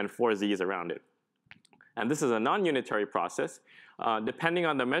middle, and 4 z's around it. And this is a non-unitary process. Depending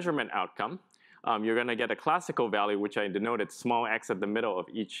on the measurement outcome, you're going to get a classical value, which I denoted small x at the middle of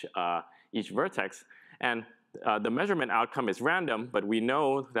each vertex. And the measurement outcome is random, but we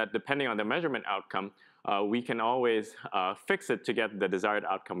know that depending on the measurement outcome, we can always fix it to get the desired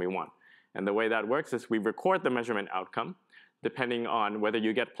outcome we want. And the way that works is we record the measurement outcome, depending on whether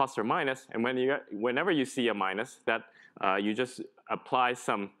you get plus or minus. And whenever you see a minus, that you just apply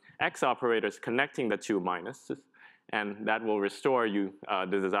some x operators connecting the two minuses, and that will restore you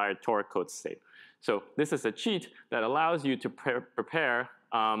the desired Tor code state. So this is a cheat that allows you to prepare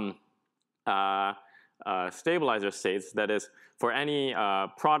stabilizer states. That is, for any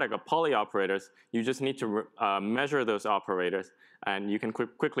product of Pauli operators, you just need to measure those operators, and you can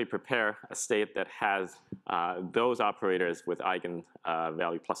quickly prepare a state that has those operators with eigen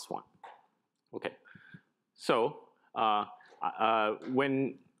value +1. Okay, so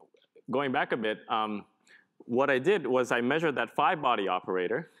when going back a bit, what I did was I measured that 5-body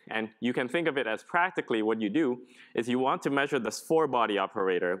operator, and you can think of it as practically what you do is you want to measure this 4-body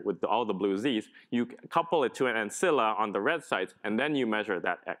operator with all the blue z's. You couple it to an ancilla on the red sides, and then you measure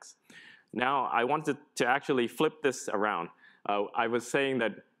that x. Now, I wanted to actually flip this around. I was saying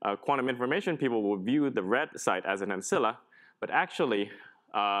that quantum information people will view the red side as an ancilla, but actually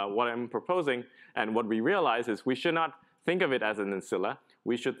what I'm proposing and what we realize is we should not think of it as an ancilla.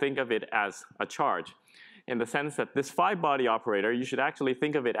 We should think of it as a charge, in the sense that this 5-body operator, you should actually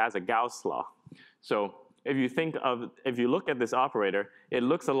think of it as a Gauss law. So if you look at this operator, it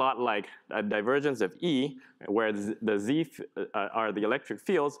looks a lot like a divergence of E, where the Z are the electric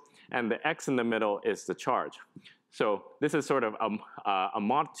fields, and the X in the middle is the charge. So this is sort of a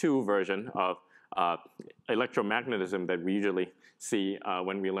mod 2 version of electromagnetism that we usually see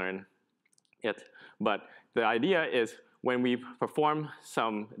when we learn it. But the idea is, when we perform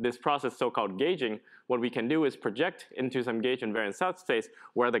this process so-called gauging, what we can do is project into some gauge invariant subspace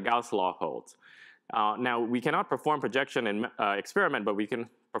where the Gauss law holds. Now, we cannot perform projection in experiment, but we can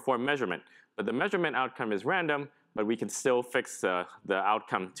perform measurement. But the measurement outcome is random, but we can still fix the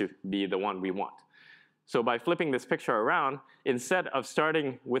outcome to be the one we want. So by flipping this picture around, instead of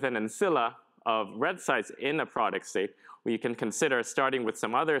starting with an ancilla of red sides in a product state, we can consider starting with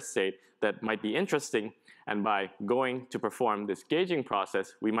some other state that might be interesting. And by going to perform this gauging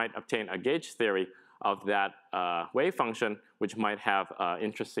process, we might obtain a gauge theory of that wave function, which might have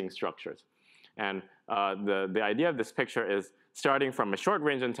interesting structures. And the idea of this picture is starting from a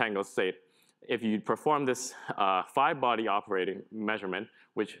short-range entangled state. If you perform this 5-body operating measurement,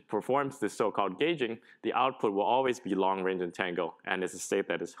 which performs this so-called gauging, the output will always be long-range entangled, and it's a state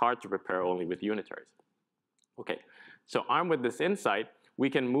that is hard to prepare only with unitaries. Okay, so armed with this insight, we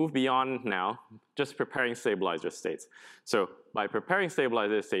can move beyond now just preparing stabilizer states. So by preparing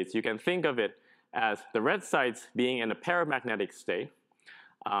stabilizer states, you can think of it as the red sides being in a paramagnetic state.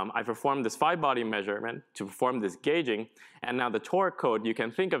 I performed this 5-body measurement to perform this gauging, and now the Tor code, you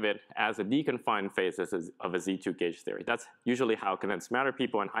can think of it as a deconfined phase of a Z2 gauge theory. That's usually how condensed matter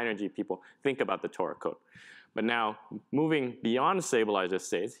people and high energy people think about the Tor code. But now, moving beyond stabilizer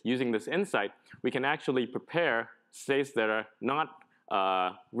states, using this insight, we can actually prepare states that are not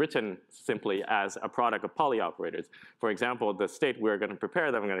written simply as a product of Pauli operators. For example, the state we're going to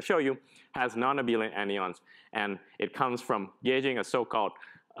prepare that I'm going to show you has non-abelian anyons, and it comes from gauging a so-called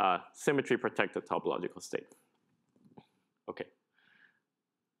symmetry-protected topological state. Okay.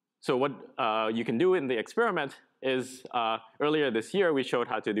 So what you can do in the experiment is earlier this year we showed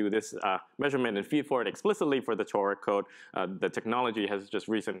how to do this measurement and feed forward explicitly for the toric code. The technology has just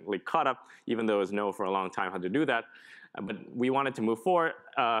recently caught up, even though it was known for a long time how to do that. But we wanted to move forward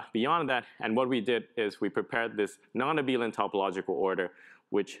beyond that, and what we did is we prepared this non-abelian topological order,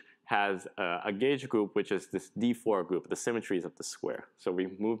 which has a gauge group, which is this D4 group, the symmetries of the square. So we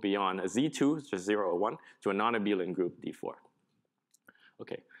moved beyond a Z2, which is 0 or 1, to a non-abelian group D4.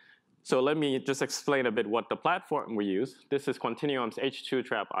 Okay, so let me just explain a bit what the platform we use. This is Quantinuum's H2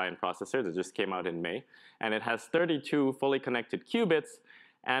 trap ion processor that just came out in May, and it has 32 fully connected qubits,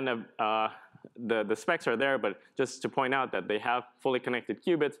 and the specs are there, but just to point out that they have fully connected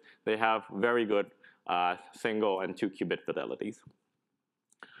qubits, they have very good single and 2 qubit fidelities.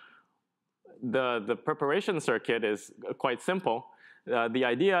 The preparation circuit is quite simple. The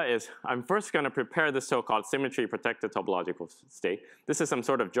idea is I'm first going to prepare the so-called symmetry-protected topological state. This is some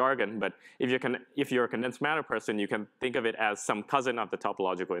sort of jargon, but if you're a condensed matter person, you can think of it as some cousin of the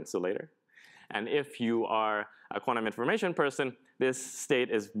topological insulator. And if you are a quantum information person, this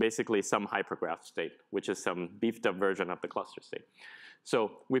state is basically some hypergraph state, which is some beefed up version of the cluster state.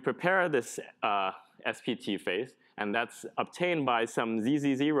 So we prepare this SPT phase, and that's obtained by some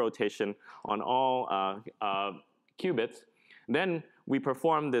ZZZ rotation on all qubits. Then we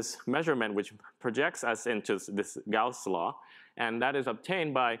perform this measurement, which projects us into this Gauss law, and that is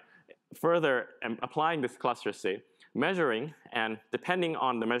obtained by further applying this cluster state, measuring, and depending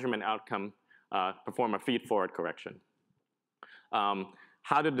on the measurement outcome, perform a feed-forward correction.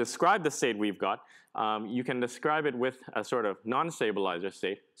 How to describe the state we've got? You can describe it with a sort of non-stabilizer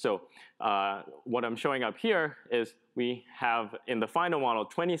state. So what I'm showing up here is we have, in the final model,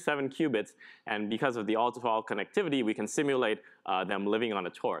 27 qubits, and because of the all-to-all connectivity, we can simulate them living on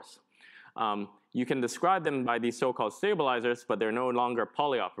a torus. You can describe them by these so-called stabilizers, but they're no longer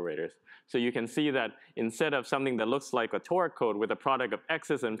Pauli operators. So you can see that instead of something that looks like a toric code with a product of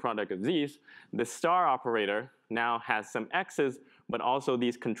x's and product of z's, the star operator now has some x's, but also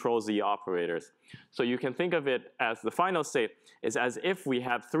these control z operators. So you can think of it as the final state is as if we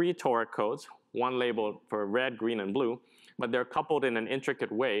have 3 toric codes, one labeled for red, green, and blue, but they're coupled in an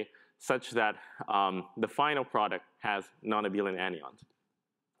intricate way such that the final product has non-abelian anyons.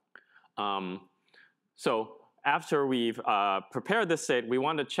 So after we've prepared this state, we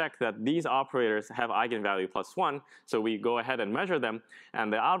want to check that these operators have eigenvalue +1. So we go ahead and measure them.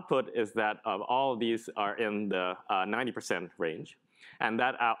 And the output is that all of these are in the 90% range. And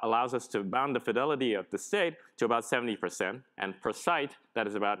that allows us to bound the fidelity of the state to about 70%. And per site, that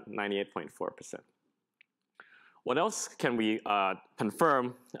is about 98.4%. What else can we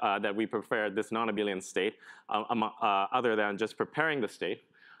confirm that we prepared this non-abelian state other than just preparing the state?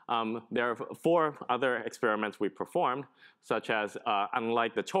 There are 4 other experiments we performed, such as,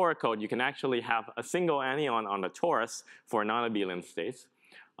 unlike the toric code, you can actually have a single anion on the torus for non-abelian states.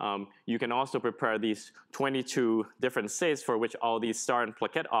 You can also prepare these 22 different states for which all these star and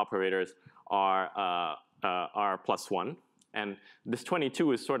plaquette operators are +1. And this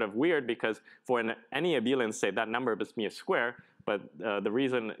 22 is sort of weird because for any abelian state, that number must be a square. But the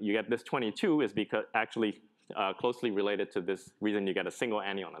reason you get this 22 is because actually closely related to this reason you get a single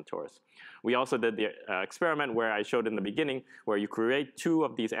anion on torus. We also did the experiment where I showed in the beginning where you create 2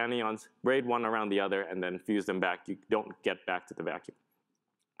 of these anions, braid one around the other, and then fuse them back. You don't get back to the vacuum.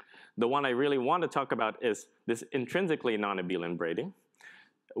 The one I really want to talk about is this intrinsically non-abelian braiding,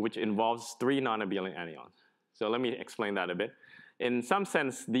 which involves 3 non-abelian anions. So let me explain that a bit. In some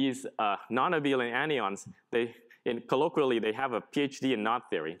sense, these non-abelian anions, colloquially, they have a PhD in knot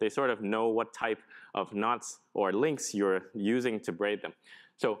theory. They sort of know what type of knots or links you're using to braid them.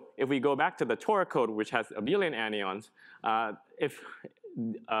 So if we go back to the toric code, which has abelian anions,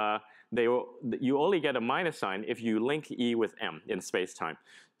 you only get a minus sign if you link E with M in space-time.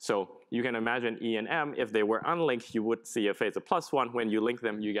 So you can imagine E and M, if they were unlinked, you would see a phase of +1. When you link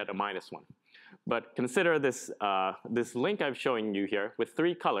them, you get a -1. But consider this, this link I'm showing you here with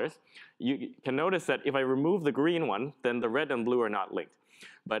 3 colors. You can notice that if I remove the green one, then the red and blue are not linked.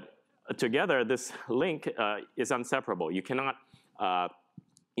 But together, this link is inseparable. You cannot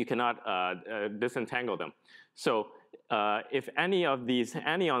disentangle them. So if any of these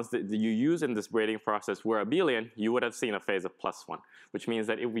anions that you use in this braiding process were abelian, you would have seen a phase of +1, which means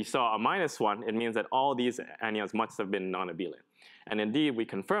that if we saw a -1, it means that all these anions must have been non-abelian. And indeed, we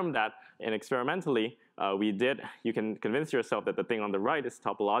confirmed that, and experimentally, you can convince yourself that the thing on the right is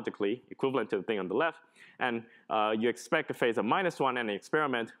topologically equivalent to the thing on the left, and you expect a phase of -1, and in the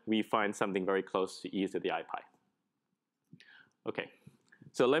experiment, we find something very close to e to the I pi. Okay,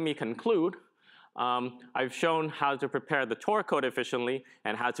 so let me conclude. I've shown how to prepare the toric code efficiently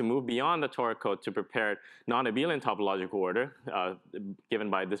and how to move beyond the toric code to prepare non-abelian topological order given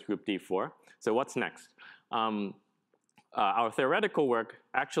by this group D4. So what's next? Our theoretical work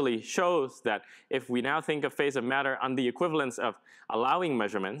actually shows that if we now think of phase of matter on the equivalence of allowing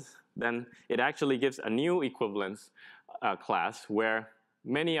measurements, then it actually gives a new equivalence class where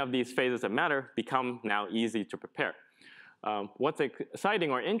many of these phases of matter become now easy to prepare. What's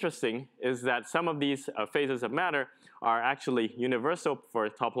exciting or interesting is that some of these phases of matter are actually universal for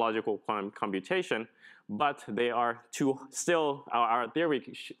topological quantum computation, but they are our theory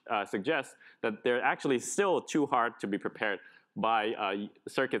suggests that they're actually still too hard to be prepared by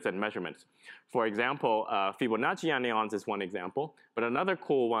circuits and measurements. For example, Fibonacci anions is one example, but another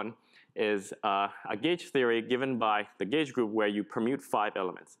cool one is a gauge theory given by the gauge group where you permute 5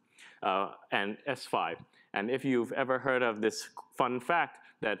 elements and S5. And if you've ever heard of this fun fact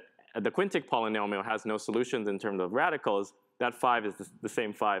that the quintic polynomial has no solutions in terms of radicals, that 5 is the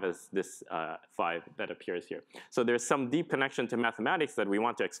same 5 as this 5 that appears here. So there's some deep connection to mathematics that we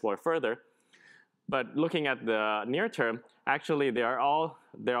want to explore further. But looking at the near term, actually there are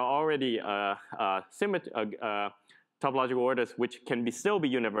already topological orders which can still be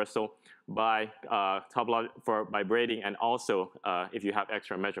universal by braiding and also if you have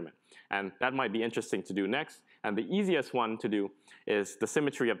extra measurement. And that might be interesting to do next. And the easiest one to do is the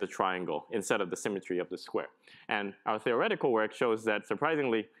symmetry of the triangle instead of the symmetry of the square. And our theoretical work shows that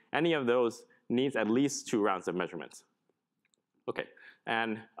surprisingly, any of those needs at least 2 rounds of measurements. Okay.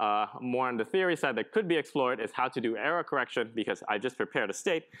 And more on the theory side that could be explored is how to do error correction, because I just prepared a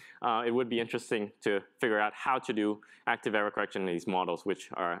state. It would be interesting to figure out how to do active error correction in these models, which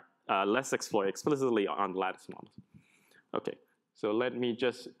are less explored explicitly on lattice models. Okay, so let me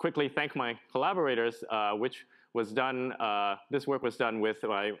just quickly thank my collaborators, which was done, this work was done with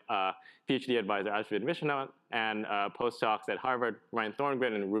my PhD advisor, Ashwin Vishnu, and postdocs at Harvard, Ryan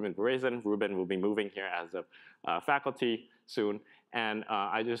Thorngren and Ruben Berezin. Ruben will be moving here as a faculty soon. And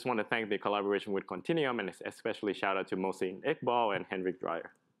I just want to thank the collaboration with Continuum, and especially shout out to Mohsin Iqbal and Henrik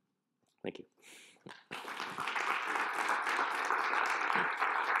Dreyer. Thank you.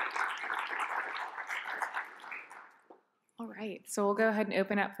 All right, so we'll go ahead and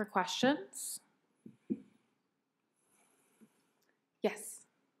open up for questions. Yes.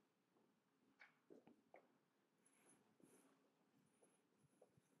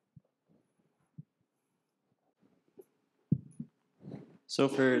 So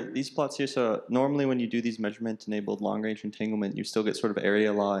for these plots here, so normally when you do these measurement-enabled long-range entanglement, you still get sort of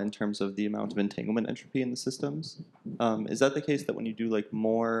area law in terms of the amount of entanglement entropy in the systems. Is that the case that when you do like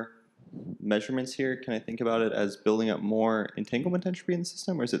more measurements here, can I think about it as building up more entanglement entropy in the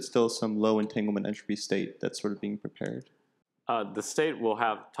system, or is it still some low entanglement entropy state that's sort of being prepared? The state will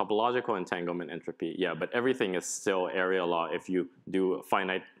have topological entanglement entropy, yeah, but everything is still area law if you do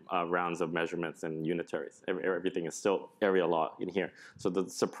finite rounds of measurements and unitaries. Everything is still area law in here. So the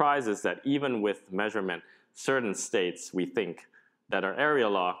surprise is that even with measurement, certain states we think that are area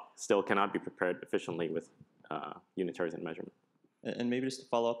law still cannot be prepared efficiently with unitaries and measurement. And maybe just to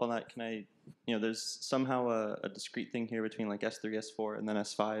follow up on that, can I, there's somehow a discrete thing here between like S3, S4, and then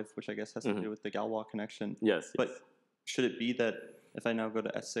S5, which I guess has to do with the Galois connection. Yes. But should it be that if I now go to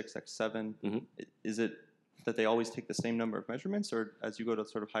S6, X7, is it that they always take the same number of measurements, or as you go to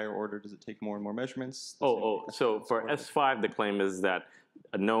sort of higher order, does it take more and more measurements? So for S5, the claim is that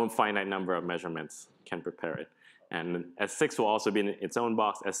a known finite number of measurements can prepare it. And S6 will also be in its own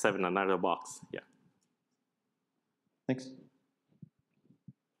box, S7 another box, yeah. Thanks.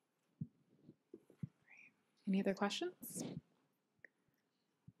 Any other questions?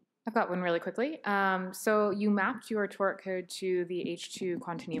 I've got one really quickly. So you mapped your toric code to the H2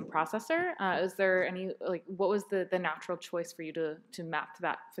 quantinuum processor. Is there any, what was the natural choice for you to map to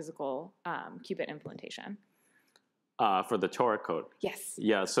that physical qubit implementation? For the toric code? Yes.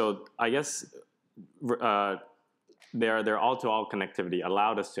 Yeah, so I guess their all-to-all connectivity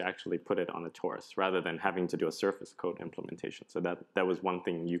allowed us to actually put it on a torus rather than having to do a surface code implementation. So that was one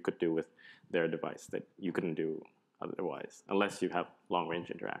thing you could do with their device that you couldn't do otherwise, unless you have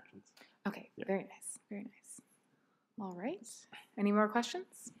long-range interactions. Okay, yeah. Very nice, very nice. All right, any more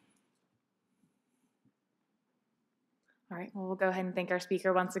questions? All right, well, we'll go ahead and thank our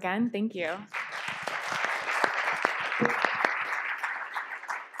speaker once again. Thank you.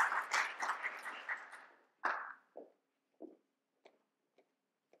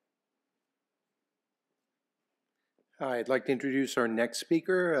 Hi, I'd like to introduce our next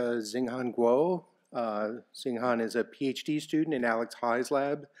speaker, Xinghan Guo. Xinghan is a PhD student in Alex Hai's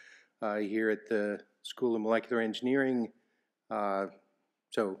lab here at the School of Molecular Engineering.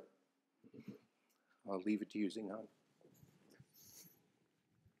 So I'll leave it to you, Xinghan.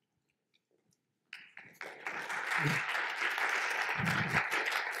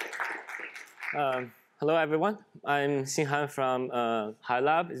 Hello, everyone. I'm Xinghan from Hai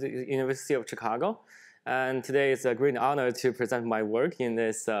Lab, University of Chicago. And today it's a great honor to present my work in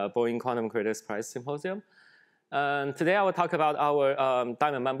this Boeing Quantum Creators Prize Symposium. Today I will talk about our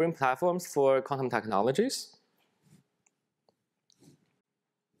diamond membrane platforms for quantum technologies.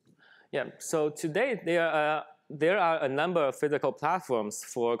 Yeah, so today there are a number of physical platforms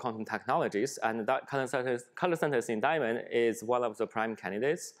for quantum technologies, and that color centers in diamond is one of the prime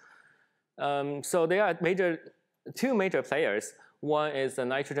candidates. So there are two major players. One is the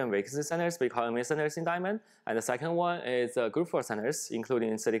nitrogen vacancy centers, we call them centers in diamond, and the second one is group force centers,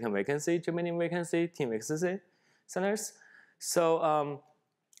 including silicon vacancy, germanium vacancy, tin vacancy centers. So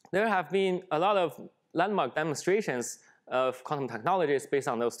there have been a lot of landmark demonstrations of quantum technologies based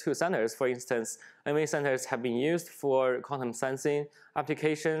on those two centers. For instance, NV centers have been used for quantum sensing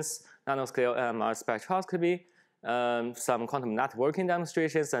applications, nanoscale NMR spectroscopy, some quantum networking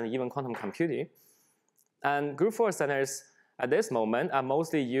demonstrations, and even quantum computing. And group force centers at this moment are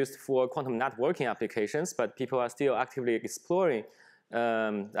mostly used for quantum networking applications, but people are still actively exploring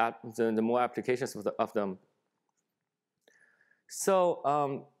the more applications of them. So,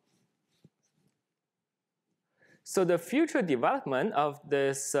 so the future development of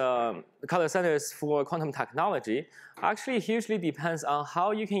this color centers for quantum technology actually hugely depends on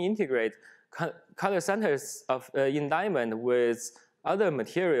how you can integrate color centers in diamond with other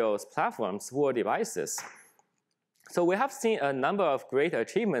materials, platforms, or devices. So we have seen a number of great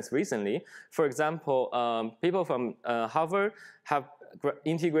achievements recently. For example, people from Harvard have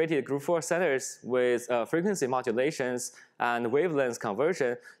integrated group force centers with frequency modulations and wavelength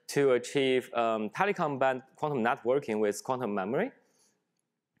conversion to achieve telecom band quantum networking with quantum memory.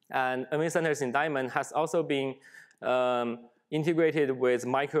 And NV centers in diamond has also been integrated with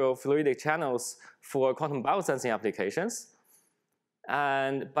microfluidic channels for quantum biosensing applications.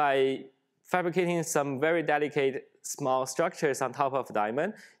 And by fabricating some very delicate small structures on top of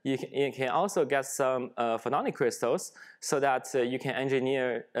diamond, you can also get some phononic crystals so that you can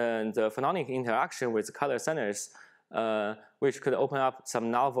engineer the phononic interaction with color centers, which could open up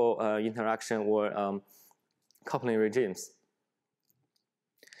some novel interaction or coupling regimes.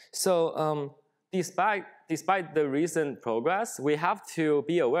 So despite the recent progress, we have to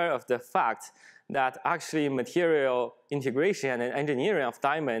be aware of the fact that actually material integration and engineering of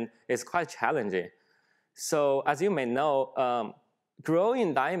diamond is quite challenging. So as you may know,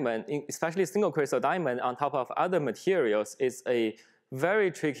 growing diamond, especially single crystal diamond on top of other materials is a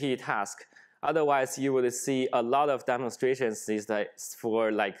very tricky task. Otherwise, you would see a lot of demonstrations these days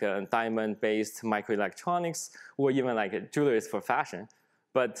for like diamond-based microelectronics or even like jewelry for fashion.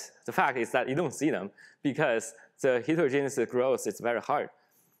 But the fact is that you don't see them because the heterogeneous growth is very hard.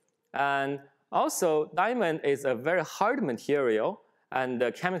 And also, diamond is a very hard material and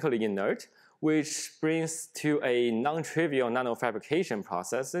chemically inert, which brings to a non-trivial nanofabrication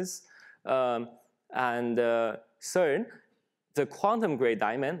processes. Third, the quantum-grade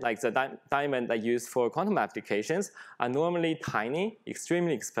diamond, like the diamond that used for quantum applications, are normally tiny,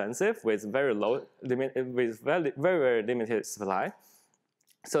 extremely expensive, with very very limited supply.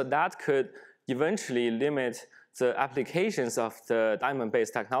 So that could eventually limit the applications of the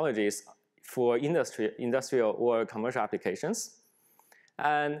diamond-based technologies for industrial or commercial applications.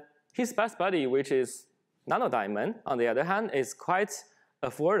 And his best buddy, which is nanodiamond, on the other hand, is quite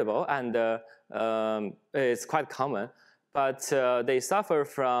affordable and is quite common. But they suffer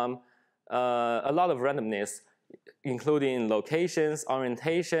from a lot of randomness, including locations,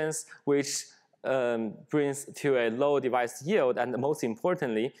 orientations, which brings to a low device yield. And most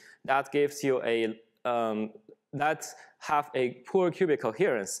importantly, that gives you that have a poor cubic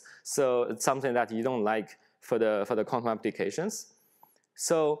coherence. So it's something that you don't like for the quantum applications.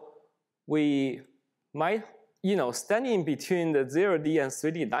 So we might, standing between the 0D and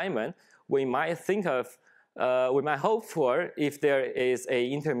 3D diamond, we might think of, we might hope for if there is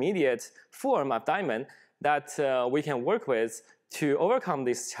an intermediate form of diamond that we can work with to overcome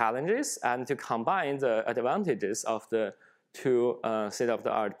these challenges and to combine the advantages of the two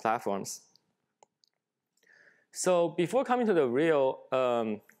state-of-the-art platforms. So before coming to the real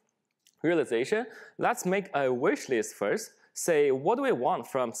realization, let's make a wish list first. Say, what do we want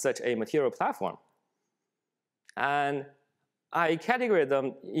from such a material platform? And I categorize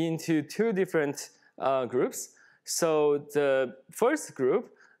them into two different groups. So the first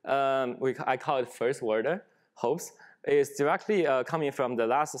group, I call it first order hopes, is directly coming from the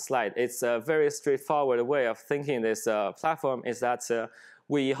last slide. It's a very straightforward way of thinking this platform is that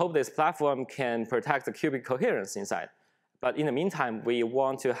we hope this platform can protect the qubit coherence inside. But in the meantime, we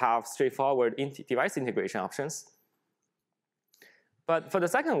want to have straightforward device integration options. But for the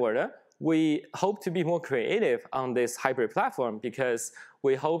second order, we hope to be more creative on this hybrid platform because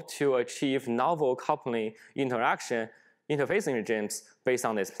we hope to achieve novel coupling interaction interfacing regimes based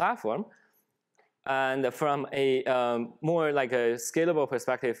on this platform. And from a more like a scalable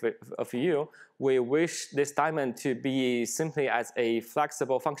perspective of view, we wish this diamond to be simply as a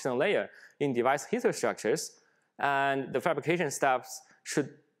flexible functional layer in device heterostructures. And the fabrication steps should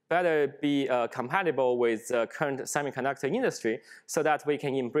better be compatible with the current semiconductor industry so that we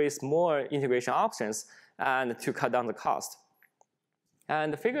can embrace more integration options and to cut down the cost.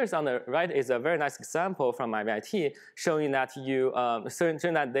 And the figures on the right is a very nice example from MIT showing that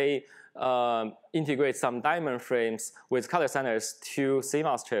they integrate some diamond frames with color centers to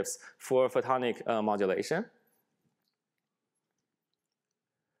CMOS chips for photonic modulation.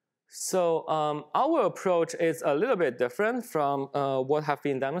 So our approach is a little bit different from what have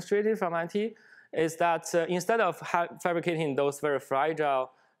been demonstrated from MIT, is that instead of fabricating those very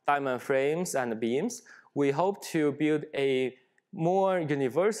fragile diamond frames and beams, we hope to build a more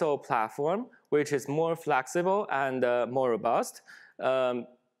universal platform, which is more flexible and more robust,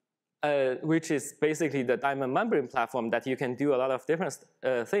 which is basically the diamond membrane platform that you can do a lot of different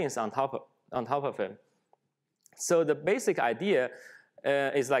things on top of it. So the basic idea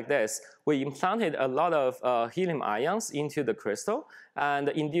is like this. We implanted a lot of helium ions into the crystal and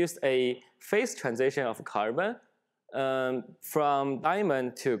induced a phase transition of carbon from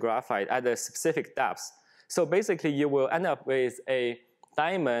diamond to graphite at a specific depth. So basically, you will end up with a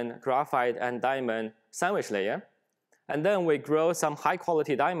diamond, graphite, and diamond sandwich layer. And then we grow some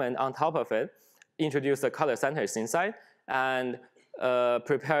high-quality diamond on top of it, introduce the color centers inside, and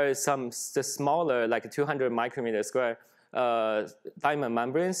prepare some smaller, like 200 micrometer square diamond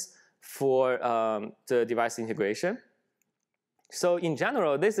membranes for the device integration. So in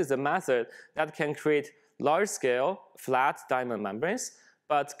general, this is a method that can create large-scale, flat diamond membranes.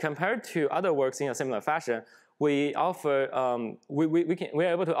 But compared to other works in a similar fashion, we offer we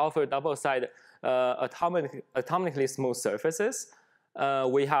are able to offer double-sided atomically smooth surfaces.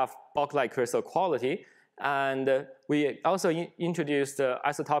 We have bulk-like crystal quality, and we also introduced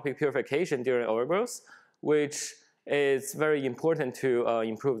isotopic purification during overgrowth, which is very important to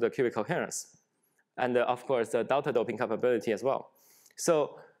improve the qubit coherence, and of course the delta doping capability as well.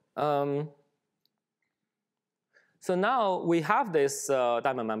 So. So now we have this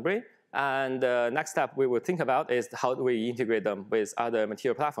diamond membrane, and the next step we will think about is how do we integrate them with other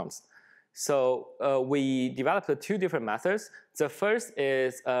material platforms. So we developed two different methods. The first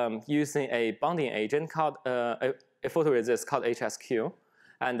is using a bonding agent called a photoresist called HSQ,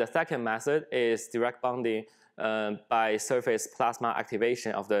 and the second method is direct bonding by surface plasma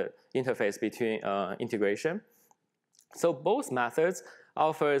activation of the interface between integration. So both methods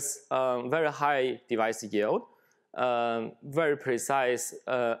offers very high device yield, very precise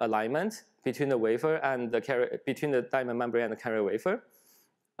alignment between the wafer and between the diamond membrane and the carrier wafer,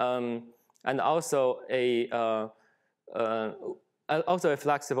 and also a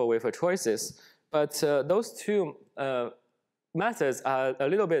flexible wafer choices. But those two methods are a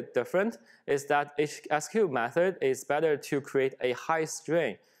little bit different. Is that HSQ method is better to create a high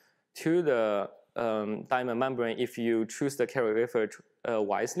strain to the diamond membrane if you choose the carrier wafer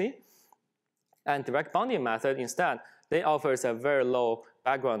wisely. And direct bonding method, instead, they offers a very low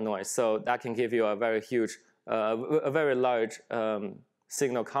background noise, so that can give you a very huge, a very large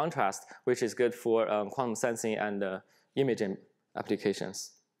signal contrast, which is good for quantum sensing and imaging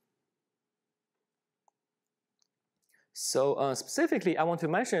applications. So specifically, I want to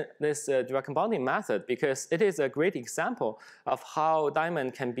mention this direct bonding method because it is a great example of how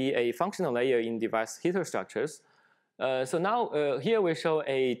diamond can be a functional layer in device heterostructures. So now here we show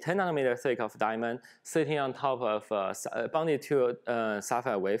a 10 nanometer thick of diamond sitting on top of bonded to a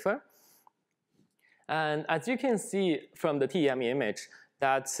sapphire wafer. And as you can see from the TEM image,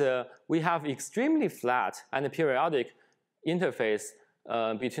 that we have extremely flat and periodic interface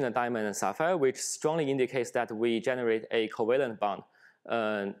between the diamond and sapphire, which strongly indicates that we generate a covalent bond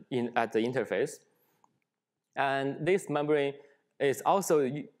at the interface. And this membrane is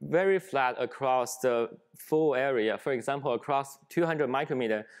also very flat across the full area. For example, across 200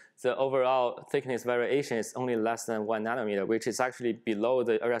 micrometer, the overall thickness variation is only less than 1 nanometer, which is actually below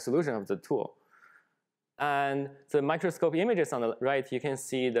the resolution of the tool. And the microscope images on the right, you can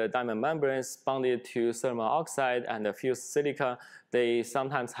see the diamond membranes bonded to thermal oxide and the fused silica. They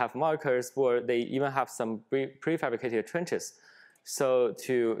sometimes have markers, or they even have some prefabricated trenches, so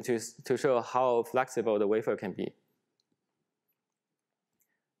to show how flexible the wafer can be.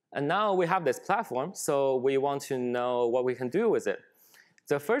 And now we have this platform, so we want to know what we can do with it.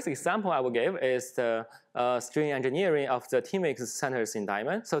 The first example I will give is the string engineering of the TMIX centers in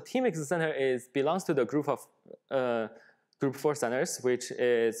diamond. So TMIX center belongs to the group of group 4 centers, which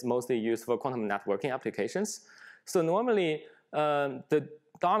is mostly used for quantum networking applications. So normally, the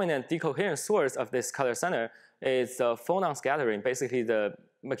dominant decoherent source of this color center is phonon scattering, basically the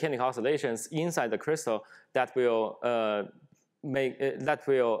mechanical oscillations inside the crystal that will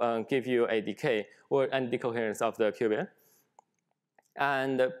give you a decay and decoherence of the qubit.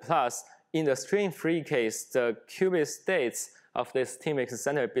 And plus, in the string-free case, the qubit states of this TMIX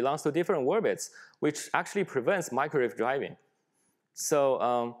center belongs to different orbits, which actually prevents microwave driving.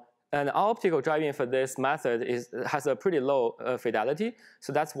 So, and optical driving for this method has a pretty low fidelity.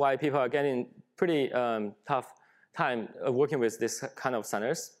 So that's why people are getting pretty tough time working with this kind of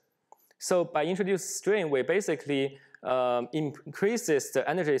centers. So by introducing string, we basically increases the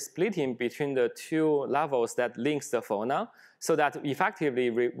energy splitting between the two levels that links the phonon, so that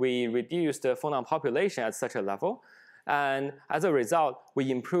effectively we reduce the phonon population at such a level. And as a result, we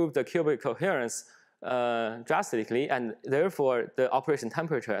improve the qubit coherence drastically, and therefore the operation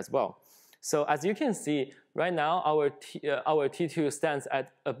temperature as well. So as you can see, right now our T2 stands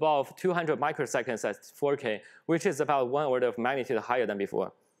at above 200 microseconds at 4K, which is about 1 order of magnitude higher than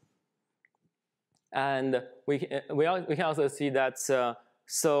before. And we can also see that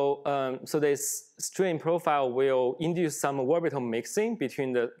so this string profile will induce some orbital mixing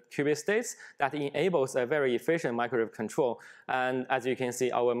between the qubit states that enables a very efficient microwave control. And as you can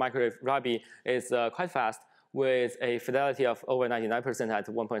see, our microwave Rabi is quite fast, with a fidelity of over 99% at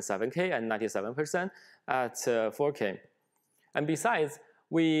 1.7K and 97% at 4K. And besides,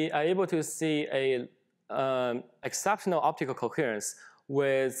 we are able to see a exceptional optical coherence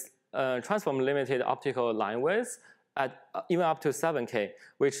with transform-limited optical line width at even up to 7K,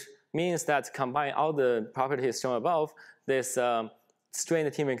 which means that combine all the properties shown above, this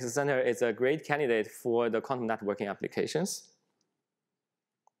strained TMIX center is a great candidate for the quantum networking applications.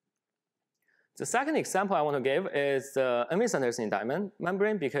 The second example I want to give is the NV centers in diamond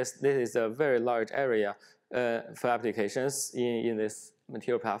membrane, because this is a very large area for applications in this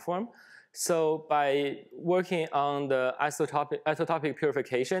material platform. So by working on the isotopic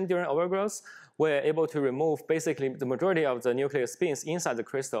purification during overgrowth, we're able to remove basically the majority of the nuclear spins inside the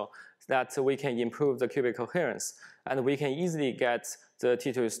crystal, so that we can improve the qubit coherence. And we can easily get the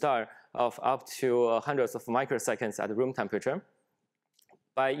T2 star of up to hundreds of microseconds at room temperature.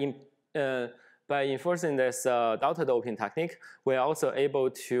 By enforcing this delta doping technique, we're also able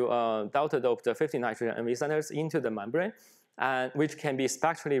to delta dope the 50 nitrogen NV centers into the membrane, and which can be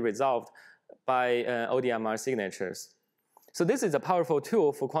spectrally resolved by ODMR signatures. So this is a powerful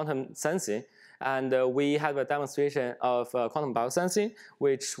tool for quantum sensing, and we have a demonstration of quantum biosensing,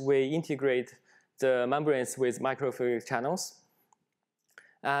 which we integrate the membranes with microfluidic channels.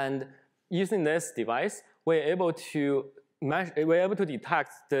 And using this device, we're able to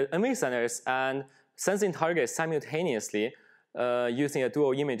detect the NV centers and sensing targets simultaneously using a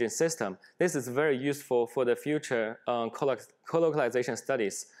dual imaging system. This is very useful for the future colocalization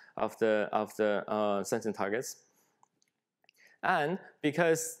studies of the sensing targets. And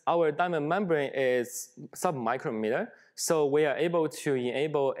because our diamond membrane is sub-micrometer, so we are able to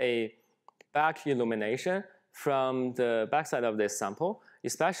enable a back illumination from the backside of this sample.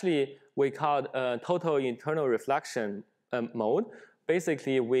 Especially, we call it total internal reflection mode.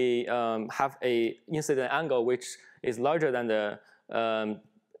 Basically, we have a incident angle which is larger than the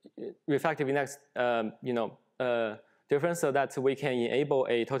refractive index, difference, so that we can enable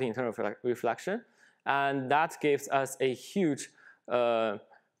a total internal reflection, and that gives us a huge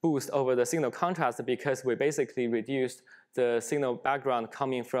boost over the signal contrast, because we basically reduced the signal background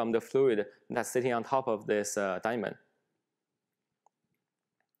coming from the fluid that's sitting on top of this diamond.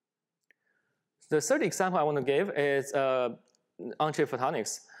 The third example I want to give is on-chip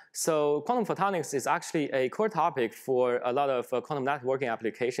photonics. So quantum photonics is actually a core topic for a lot of quantum networking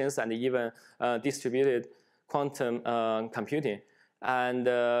applications and even distributed quantum computing. And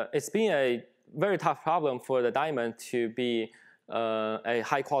it's been a very tough problem for the diamond to be a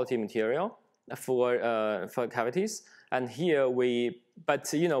high-quality material for cavities. And here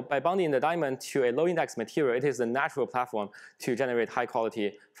by bonding the diamond to a low-index material, it is a natural platform to generate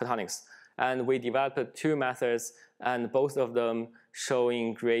high-quality photonics. And we developed two methods, and both of them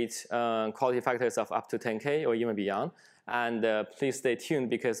showing great quality factors of up to 10K or even beyond. And please stay tuned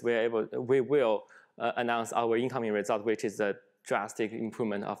because we will announce our incoming result, which is a drastic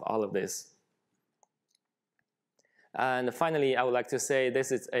improvement of all of this. And finally, I would like to say this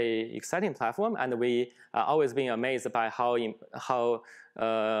is an exciting platform, and we are always being amazed by how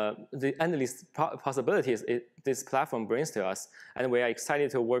the endless possibilities this platform brings to us. And we are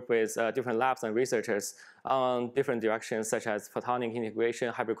excited to work with different labs and researchers on different directions, such as photonic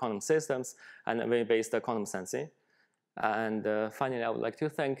integration, hybrid quantum systems, and wave-based quantum sensing. And finally, I would like to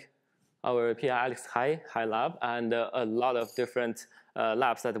thank our PI Alex Hai Lab and a lot of different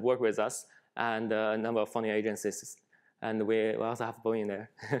labs that work with us, and a number of funding agencies. And we also have Boeing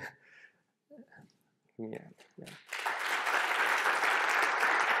there. Yeah.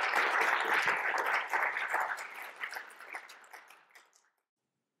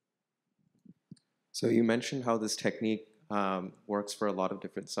 So you mentioned how this technique works for a lot of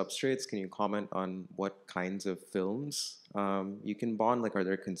different substrates. Can you comment on what kinds of films you can bond? Like, are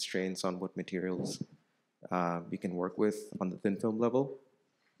there constraints on what materials you can work with on the thin film level?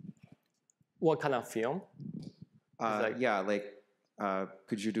 What kind of film? Could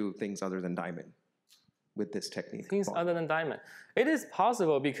you do things other than diamond with this technique? Things other than diamond. It is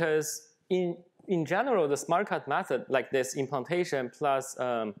possible because in general, the smart cut method, like this implantation plus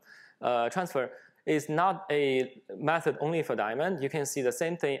transfer, is not a method only for diamond. You can see the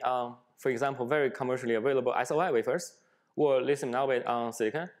same thing on, for example, very commercially available SOI wafers or lithium niobate on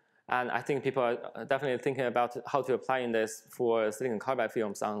silicon. And I think people are definitely thinking about how to apply in this for silicon carbide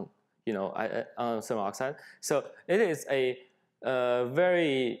films on, on thermal oxide. So it is a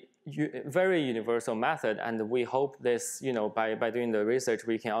very universal method, and we hope this, by doing the research,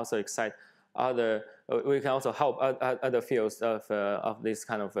 we can also excite we can also help other fields of this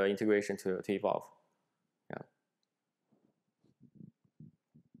kind of integration to evolve. Yeah.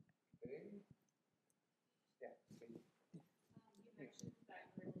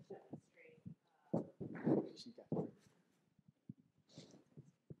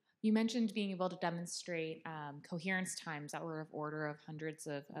 You mentioned being able to demonstrate coherence times that were of order of hundreds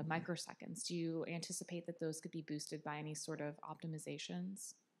of microseconds. Do you anticipate that those could be boosted by any sort of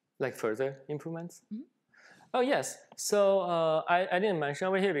optimizations? Like further improvements? Mm-hmm. Oh, yes. So I didn't mention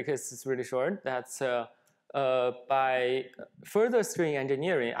over here because it's really short. That's by further string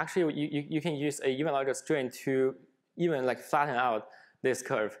engineering, actually you can use an even larger string to even flatten out this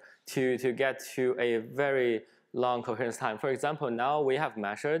curve to get to a very long coherence time. For example, now we have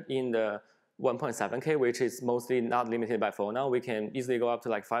measured in the 1.7K, which is mostly not limited by phonon. We can easily go up to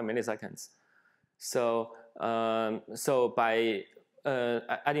 5 milliseconds. So by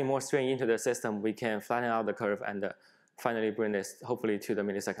adding more string into the system, we can flatten out the curve and finally bring this hopefully to the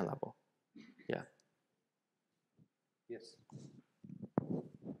millisecond level. Yeah. Yes.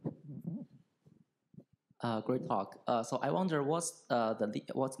 Great talk. So I wonder what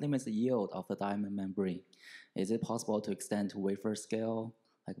limits the yield of the diamond membrane? Is it possible to extend to wafer scale,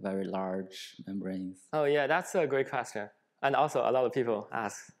 like very large membranes? Oh yeah, that's a great question, and also a lot of people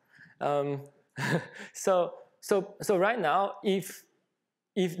ask. So right now, if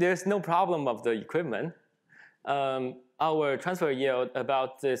there's no problem of the equipment, our transfer yield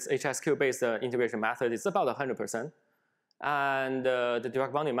about this HSQ-based integration method is about 100%. And the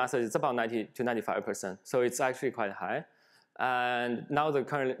direct bonding method is about 90 to 95%. So it's actually quite high. And now the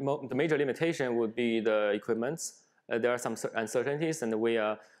major limitation would be the equipments. There are some uncertainties, and we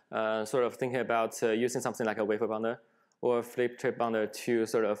are sort of thinking about using something like a wafer bonder or flip chip bonder to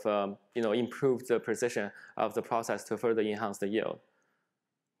sort of improve the precision of the process to further enhance the yield.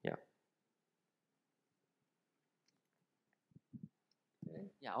 Yeah.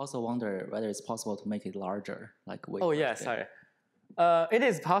 Yeah, I also wonder whether it's possible to make it larger, like wafer. Oh yeah, sorry. It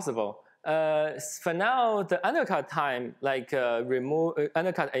is possible. For now, the undercut time,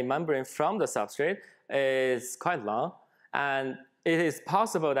 undercut a membrane from the substrate, is quite long, and it is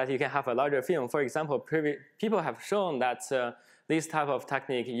possible that you can have a larger film. For example, people have shown that this type of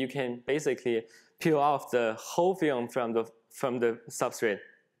technique, you can basically peel off the whole film from the substrate.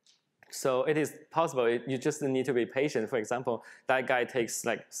 So it is possible. You just need to be patient. For example, that guy takes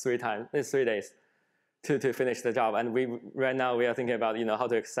 3 days to finish the job, and right now we are thinking about how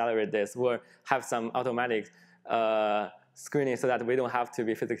to accelerate this or have some automatic screening so that we don't have to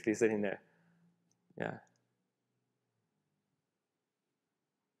be physically sitting there. Yeah.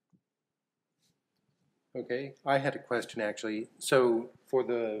 Okay, I had a question actually. So for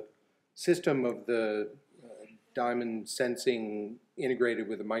the system of the diamond sensing integrated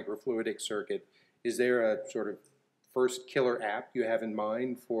with a microfluidic circuit, is there a sort of first killer app you have in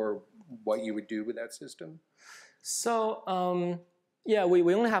mind for what you would do with that system? So yeah,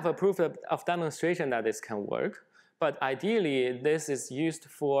 we only have a proof of demonstration that this can work. But ideally, this is used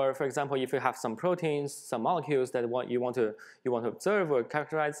for example, if you have some proteins, some molecules that you want to observe or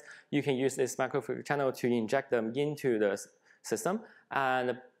characterize, you can use this microfluidic channel to inject them into the system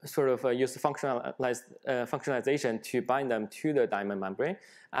and sort of use functionalization to bind them to the diamond membrane.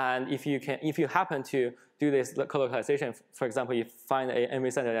 And if you happen to do this colocalization, for example, you find an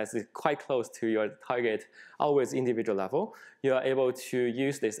MV center that's quite close to your target, always individual level, you are able to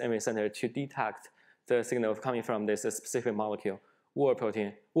use this MV center to detect the signal coming from this specific molecule or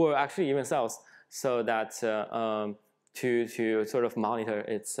protein, or actually even cells, so that to sort of monitor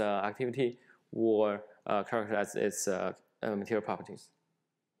its activity or characterize its material properties.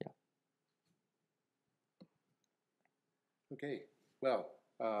 Yeah. Okay. Well,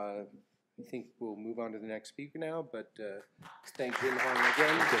 I think we'll move on to the next speaker now. But thank Xinghan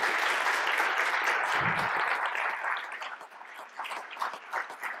again. Thank you.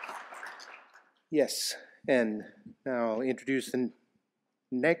 Yes, and now I'll introduce the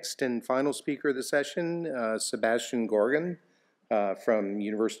next and final speaker of the session, Sebastian Gorgon from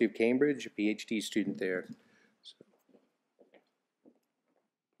University of Cambridge, a PhD student there.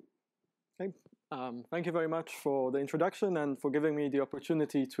 Okay. Thank you very much for the introduction and for giving me the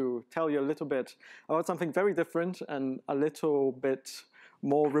opportunity to tell you a little bit about something very different and a little bit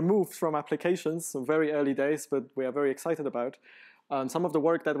more removed from applications, so very early days, but we are very excited about. Some of the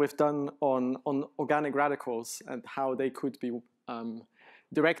work that we've done on organic radicals and how they could be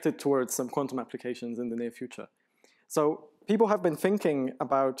directed towards some quantum applications in the near future. So people have been thinking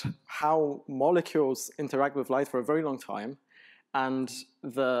about how molecules interact with light for a very long time, and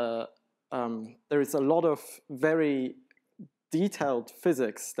there is a lot of very detailed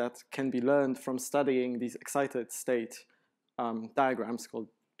physics that can be learned from studying these excited state diagrams called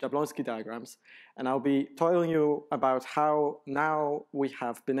Jablonski diagrams, and I'll be telling you about how now we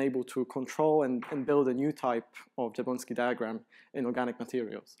have been able to control and build a new type of Jablonski diagram in organic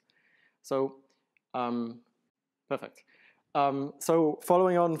materials. So, perfect. So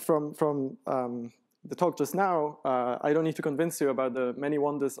following on from the talk just now, I don't need to convince you about the many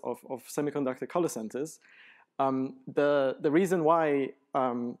wonders of semiconductor color centers. The reason why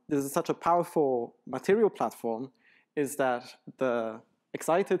this is such a powerful material platform is that the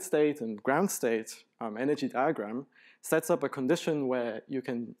excited state and ground state energy diagram sets up a condition where you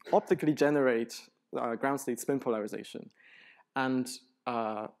can optically generate ground state spin polarization. And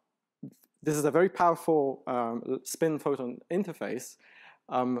this is a very powerful spin photon interface,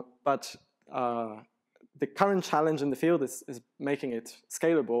 but the current challenge in the field is making it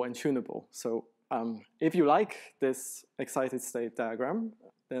scalable and tunable. So if you like this excited state diagram,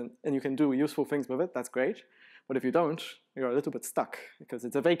 and you can do useful things with it, that's great. But if you don't, you're a little bit stuck because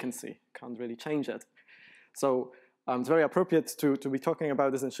it's a vacancy. Can't really change it. So it's very appropriate to be talking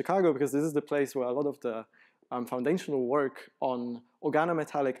about this in Chicago because this is the place where a lot of the foundational work on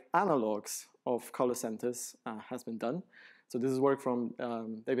organometallic analogs of color centers has been done. So this is work from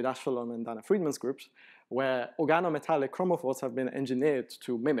David Ashfalom and Dana Friedman's groups, where organometallic chromophores have been engineered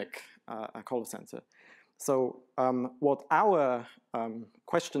to mimic a color center. So what our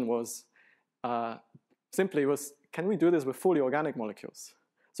question was, simply was, can we do this with fully organic molecules?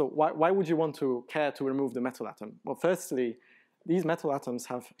 So why would you want to care to remove the metal atom? Well, firstly, these metal atoms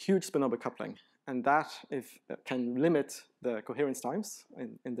have huge spin-orbit coupling, and that can limit the coherence times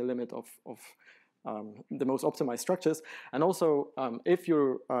in the limit of the most optimized structures. And also, if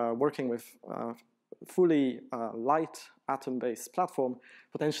you're working with fully light atom-based platform,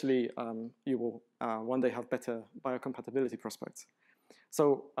 potentially you will one day have better biocompatibility prospects.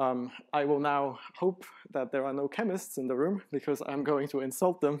 So I will now hope that there are no chemists in the room because I'm going to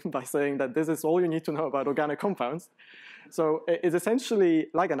insult them by saying that this is all you need to know about organic compounds. So it's essentially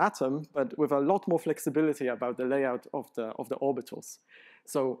like an atom, but with a lot more flexibility about the layout of the orbitals.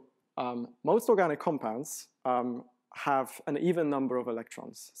 So most organic compounds have an even number of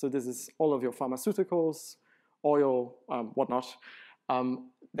electrons. So this is all of your pharmaceuticals, oil, whatnot.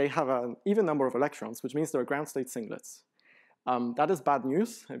 They have an even number of electrons, which means they're ground state singlets. That is bad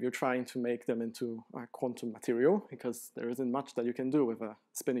news if you're trying to make them into a quantum material, because there isn't much that you can do with a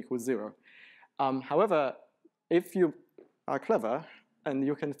spin equals 0. However, if you are clever and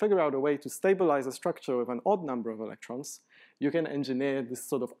you can figure out a way to stabilize a structure with an odd number of electrons, you can engineer this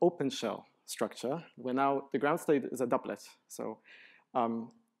sort of open shell structure, where now the ground state is a doublet. So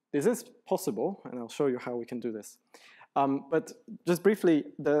this is possible, and I'll show you how we can do this. But just briefly,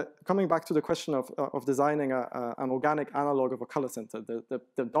 coming back to the question of designing an organic analog of a color center,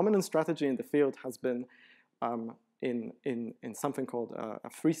 the dominant strategy in the field has been in something called a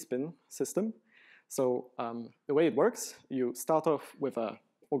free spin system. So the way it works, you start off with a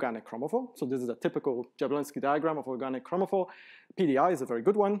organic chromophore. So this is a typical Jablonski diagram of organic chromophore. PDI is a very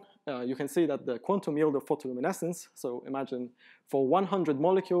good one. You can see that the quantum yield of photoluminescence, so imagine for 100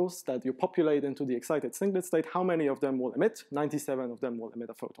 molecules that you populate into the excited singlet state, how many of them will emit? 97 of them will emit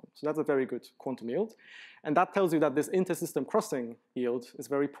a photon. So that's a very good quantum yield. And that tells you that this intersystem crossing yield is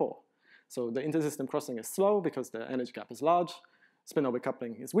very poor. So the intersystem crossing is slow because the energy gap is large. Spin-orbit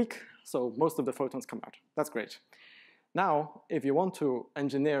coupling is weak, so most of the photons come out. That's great. Now, if you want to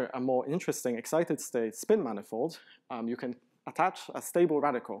engineer a more interesting excited state spin manifold, you can attach a stable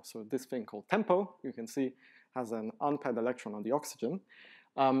radical. So this thing called tempo, you can see, has an unpaired electron on the oxygen.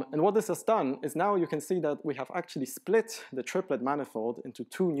 And what this has done is now you can see that we have actually split the triplet manifold into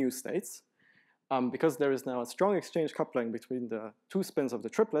two new states, because there is now a strong exchange coupling between the two spins of the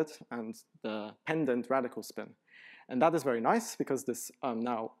triplet and the pendant radical spin. And that is very nice because this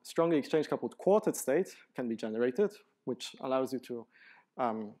now strongly exchange coupled quartet state can be generated, which allows you to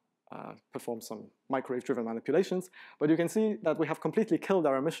perform some microwave-driven manipulations. But you can see that we have completely killed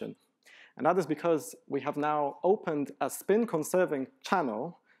our emission. And that is because we have now opened a spin-conserving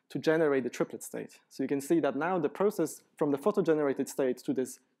channel to generate the triplet state. So you can see that now the process from the photo-generated state to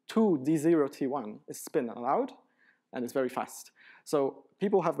this 2D0T1 is spin allowed, and it's very fast. So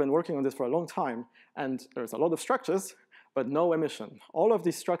people have been working on this for a long time, and there's a lot of structures, but no emission. All of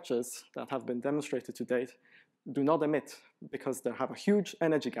these structures that have been demonstrated to date do not emit because they have a huge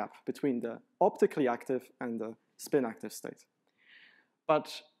energy gap between the optically active and the spin-active state.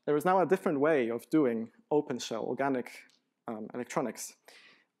 But there is now a different way of doing open-shell organic electronics.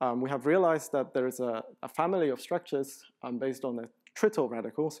 We have realized that there is a family of structures based on a trityl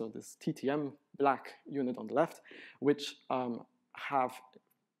radical, so this TTM black unit on the left, which have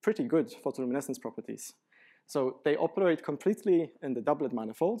pretty good photoluminescence properties. So they operate completely in the doublet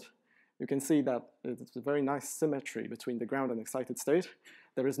manifold. You can see that it's a very nice symmetry between the ground and excited state.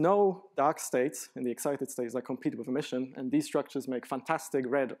 There is no dark states in the excited states that compete with emission, and these structures make fantastic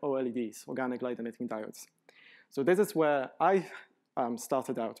red OLEDs, organic light-emitting diodes. So this is where I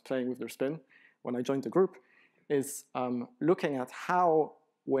started out playing with their spin when I joined the group, is looking at how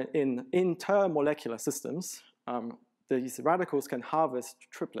when in intermolecular systems, these radicals can harvest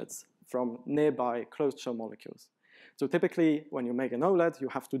triplets from nearby closed-shell molecules. So typically, when you make an OLED, you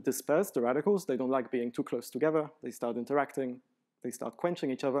have to disperse the radicals. They don't like being too close together. They start interacting. They start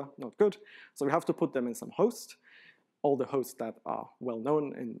quenching each other. Not good. So we have to put them in some host. All the hosts that are well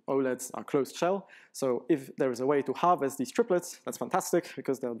known in OLEDs are closed shell. So if there is a way to harvest these triplets, that's fantastic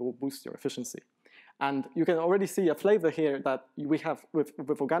because that will boost your efficiency. And you can already see a flavor here that we have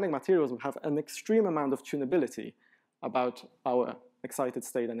with organic materials, we have an extreme amount of tunability about our excited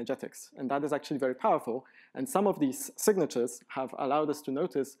state energetics. And that is actually very powerful. And some of these signatures have allowed us to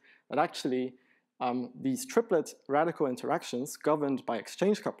notice that actually these triplet radical interactions governed by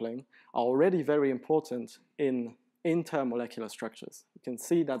exchange coupling are already very important in intermolecular structures. You can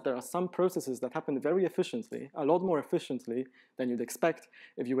see that there are some processes that happen very efficiently, a lot more efficiently than you'd expect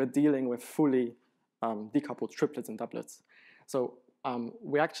if you were dealing with fully decoupled triplets and doublets. So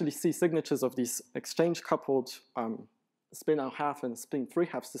we actually see signatures of these exchange-coupled spin-out half and spin-free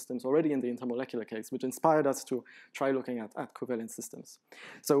half systems already in the intermolecular case, which inspired us to try looking at covalent systems.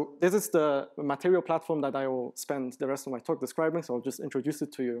 So this is the material platform that I will spend the rest of my talk describing, so I'll just introduce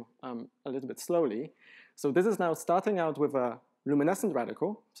it to you a little bit slowly. So this is now starting out with a luminescent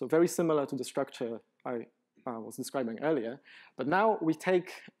radical, so very similar to the structure I was describing earlier. But now we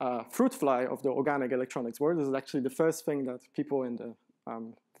take fruit fly of the organic electronics world. This is actually the first thing that people in the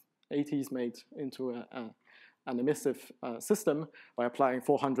 80s made into an emissive system by applying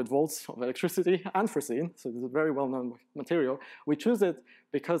 400 volts of electricity, anthracene. So this is a very well-known material. We choose it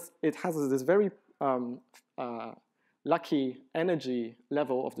because it has this very lucky energy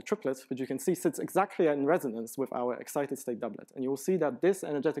level of the triplets, which you can see sits exactly in resonance with our excited state doublet. And you will see that this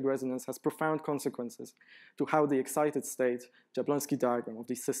energetic resonance has profound consequences to how the excited state Jablonski diagram of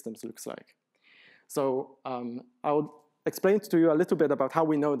these systems looks like. So I'll explain to you a little bit about how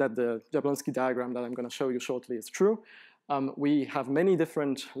we know that the Jablonski diagram that I'm going to show you shortly is true. We have many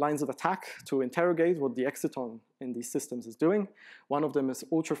different lines of attack to interrogate what the exciton in these systems is doing. One of them is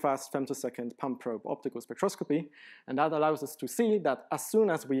ultra-fast femtosecond pump probe optical spectroscopy, and that allows us to see that as soon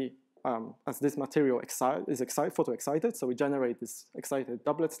as we, as this material is photo-excited, so we generate this excited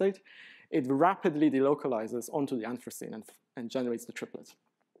doublet state, it rapidly delocalizes onto the anthracene and generates the triplet.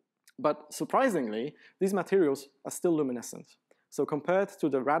 But surprisingly, these materials are still luminescent. So compared to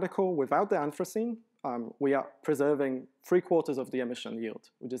the radical without the anthracene, we are preserving 3/4 of the emission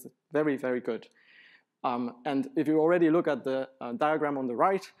yield, which is very, very good. And if you already look at the diagram on the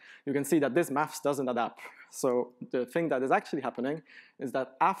right, you can see that this maths doesn't add up. So the thing that is actually happening is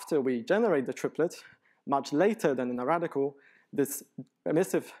that after we generate the triplet, much later than in a radical, this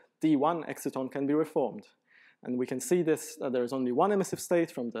emissive D1 exciton can be reformed. And we can see this, there is only one emissive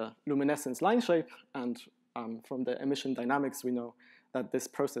state from the luminescence line shape, and from the emission dynamics, we know that this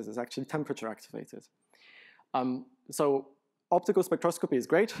process is actually temperature activated. So optical spectroscopy is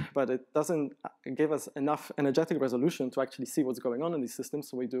great, but it doesn't give us enough energetic resolution to actually see what's going on in these systems.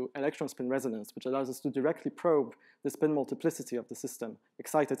 So we do electron spin resonance, which allows us to directly probe the spin multiplicity of the system,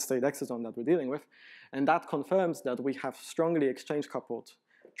 excited state exciton that we're dealing with. And that confirms that we have strongly exchange-coupled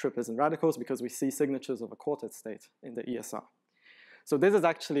triplets and radicals because we see signatures of a quartet state in the ESR. So this is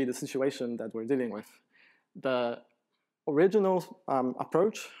actually the situation that we're dealing with. The original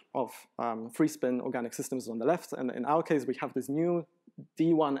approach of free spin organic systems is on the left, and in our case, we have this new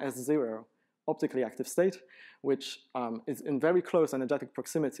D1S0 optically active state, which is in very close energetic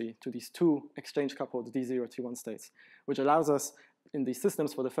proximity to these two exchange-coupled D0, T1 states, which allows us in these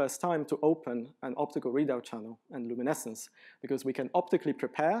systems for the first time to open an optical readout channel and luminescence, because we can optically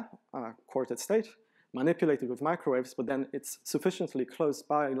prepare a quartet state, manipulate it with microwaves, but then it's sufficiently close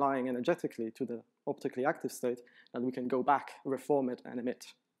by lying energetically to the optically active state that we can go back, reform it, and emit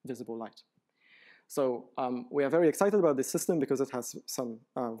visible light. So we are very excited about this system because it has some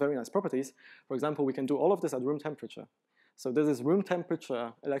very nice properties. For example, we can do all of this at room temperature. So this is room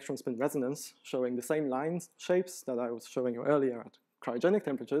temperature electron spin resonance, showing the same line shapes that I was showing you earlier at cryogenic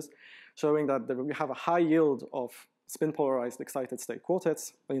temperatures, showing that we have a high yield of spin polarized excited state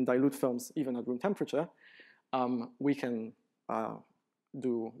quartets in dilute films even at room temperature. We can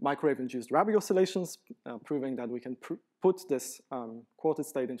do microwave-induced Rabi oscillations, proving that we can put this quartet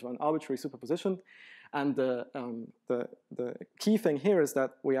state into an arbitrary superposition. And the key thing here is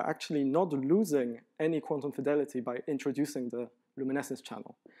that we are actually not losing any quantum fidelity by introducing the luminescence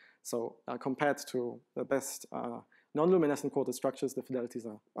channel. So compared to the best non-luminescent quartet structures, the fidelities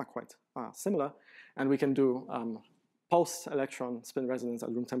are quite similar. And we can do pulsed electron spin resonance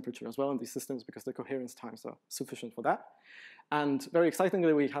at room temperature as well in these systems because the coherence times are sufficient for that. And very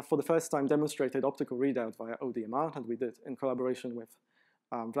excitingly, we have for the first time demonstrated optical readout via ODMR, and we did in collaboration with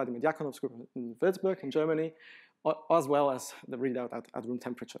Vladimir Diakonov's group in Würzburg in Germany, as well as the readout at room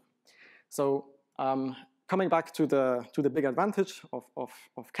temperature. So coming back to the big advantage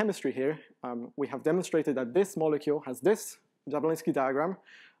of chemistry here, we have demonstrated that this molecule has this Jabloński diagram,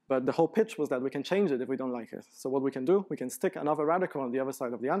 but the whole pitch was that we can change it if we don't like it. So what we can do, we can stick another radical on the other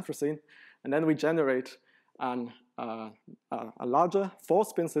side of the anthracene, and then we generate a larger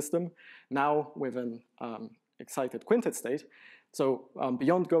 4-spin system, now with an excited quintet state. So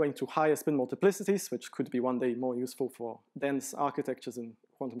beyond going to higher spin multiplicities, which could be one day more useful for dense architectures in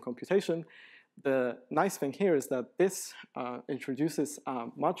quantum computation, the nice thing here is that this introduces a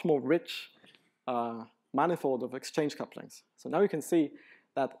much more rich manifold of exchange couplings. So now you can see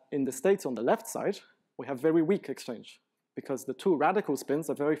that in the states on the left side, we have very weak exchange because the two radical spins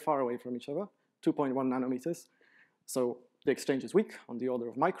are very far away from each other, 2.1 nanometers. So the exchange is weak on the order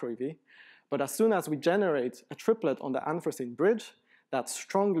of micro eV. But as soon as we generate a triplet on the anthracene bridge that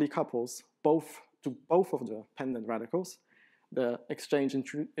strongly couples to both of the pendant radicals, the exchange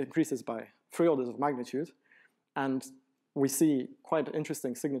increases by 3 orders of magnitude. And we see quite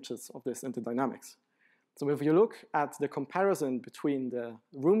interesting signatures of this in the dynamics. So if you look at the comparison between the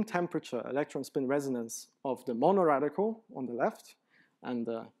room temperature electron spin resonance of the monoradical on the left and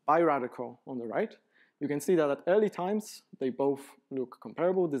the biradical on the right, you can see that at early times, they both look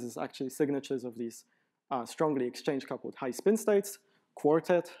comparable. This is actually signatures of these strongly exchange-coupled high spin states,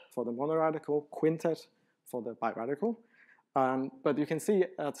 quartet for the monoradical, quintet for the biradical. But you can see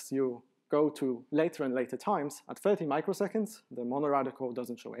as you go to later and later times, at 30 microseconds, the monoradical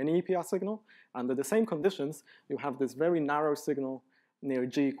doesn't show any EPR signal. Under the same conditions, you have this very narrow signal near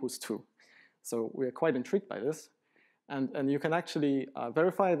G equals 2. So we are quite intrigued by this. And you can actually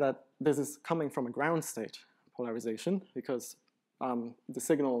verify that this is coming from a ground state polarization because the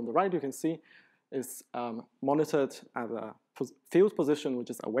signal on the right, you can see, is monitored at a field position which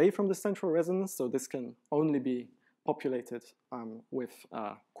is away from the central resonance. So this can only be populated with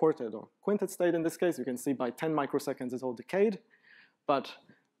quartet or quintet state in this case. You can see by 10 microseconds it's all decayed. But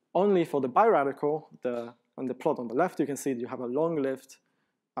only for the biradical, on the plot on the left, you can see that you have a long-lived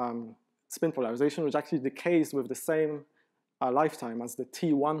spin polarization, which actually decays with the same lifetime as the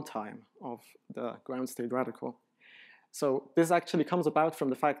T1 time of the ground state radical. So this actually comes about from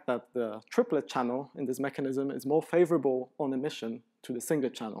the fact that the triplet channel in this mechanism is more favorable on emission to the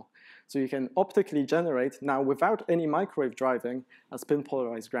singlet channel. So you can optically generate, now without any microwave driving, a spin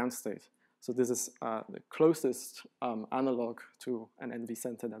polarized ground state So this is the closest analog to an NV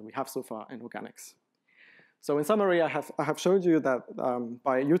center that we have so far in organics. So in summary, I have showed you that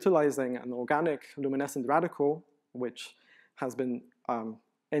by utilizing an organic luminescent radical, which has been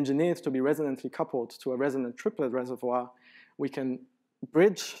engineered to be resonantly coupled to a resonant triplet reservoir, we can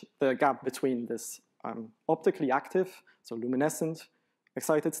bridge the gap between this optically active, so luminescent,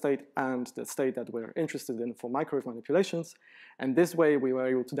 excited state, and the state that we're interested in for microwave manipulations. And this way, we were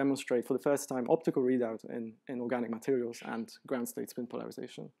able to demonstrate for the first time optical readout in organic materials and ground state spin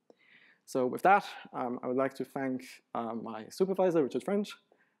polarization. So with that, I would like to thank my supervisor, Richard French,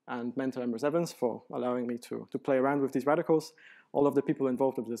 and mentor, Ambrose Evans, for allowing me to play around with these radicals, all of the people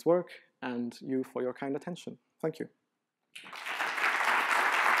involved with this work, and you for your kind attention. Thank you.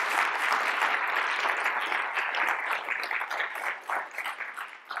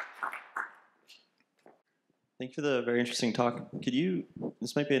 Thank you for the very interesting talk. Could you,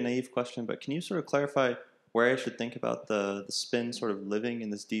 this might be a naive question, but can you sort of clarify where I should think about the spin sort of living in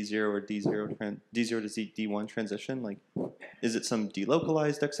this D0 or D0 to D1 transition? Like, is it some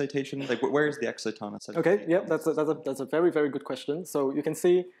delocalized excitation? Like, where is the exciton? Okay, yeah, that's a very, very good question. So you can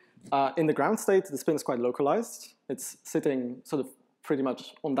see in the ground state, the spin is quite localized. It's sitting sort of pretty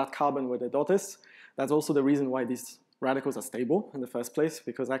much on that carbon where the dot is. That's also the reason why these radicals are stable in the first place,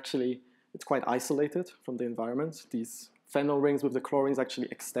 because actually it's quite isolated from the environment. These phenyl rings with the chlorines actually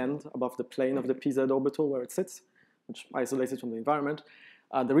extend above the plane of the PZ orbital where it sits, which isolates it from the environment.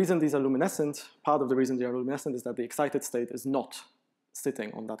 The reason these are luminescent, part of the reason they are luminescent is that the excited state is not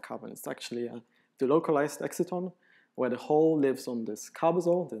sitting on that carbon. It's actually a delocalized exciton where the hole lives on this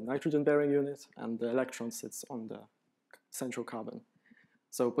carbazole, the nitrogen-bearing unit, and the electron sits on the central carbon.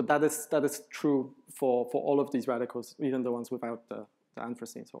 So, but that is true for all of these radicals, even the ones without the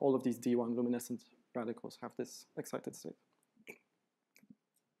anthracene. So all of these D1 luminescent radicals have this excited state.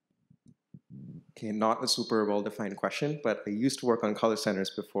 Okay, not a super well-defined question, but I used to work on color centers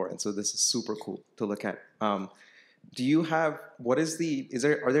before, and so this is super cool to look at. Do you have, are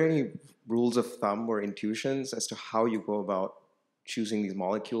there any rules of thumb or intuitions as to how you go about choosing these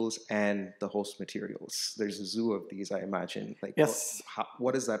molecules and the host materials? There's a zoo of these, I imagine. Like, yes.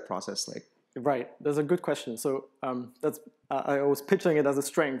 What is that process like? Right, that's a good question. So I was pitching it as a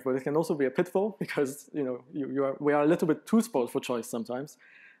strength, but it can also be a pitfall because we are a little bit too spoiled for choice sometimes.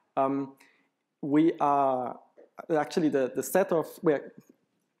 We are actually the set of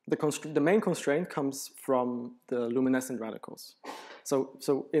the main constraint comes from the luminescent radicals.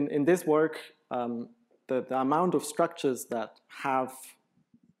 So in this work, the amount of structures that have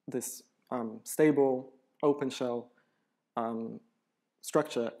this stable open shell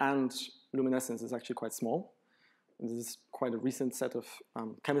structure and luminescence is actually quite small. This is quite a recent set of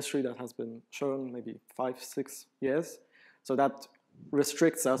chemistry that has been shown, maybe 5-6 years. So that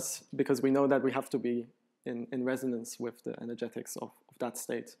restricts us because we know that we have to be in resonance with the energetics of that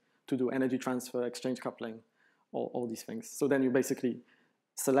state to do energy transfer, exchange coupling, all these things. So then you basically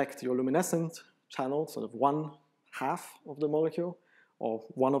select your luminescent channel, sort of 1/2 of the molecule, or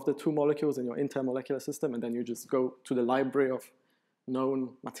one of the 2 molecules in your intermolecular system, and then you just go to the library of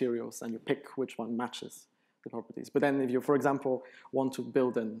known materials and you pick which one matches the properties. But then if you, for example, want to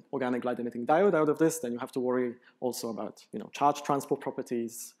build an organic light-emitting diode out of this, then you have to worry also about charge transport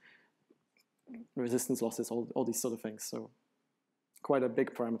properties, resistance losses, all these sort of things. So quite a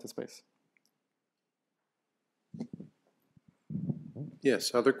big parameter space.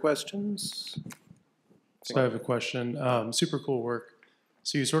 Yes, other questions? So I have a question. Super cool work.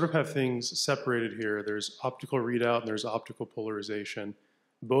 So you sort of have things separated here. There's optical readout and there's optical polarization.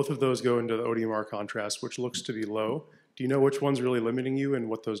 Both of those go into the ODMR contrast, which looks to be low. Do you know which one's really limiting you and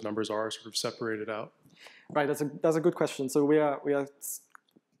what those numbers are sort of separated out? Right, that's a good question. So we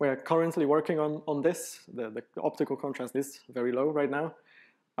are currently working on this. The optical contrast is very low right now.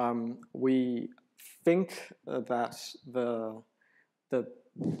 We think that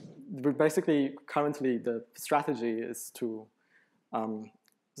basically currently the strategy is to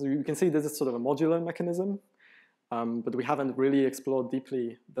so you can see this is sort of a modular mechanism, but we haven't really explored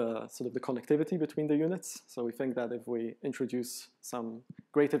deeply the sort of the connectivity between the units. So we think that if we introduce some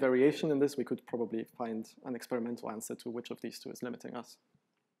greater variation in this, we could probably find an experimental answer to which of these 2 is limiting us.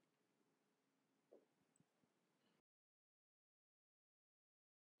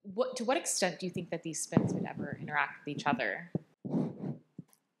 To what extent do you think that these spins would ever interact with each other?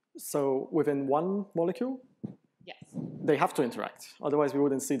 So within one molecule? Yes. They have to interact. Otherwise, we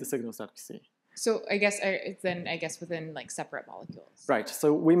wouldn't see the signals that we see. So I guess within like separate molecules. Right.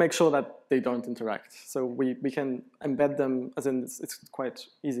 So we make sure that they don't interact. So we can embed them, as in it's quite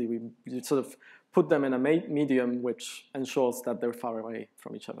easy. We sort of put them in a medium which ensures that they're far away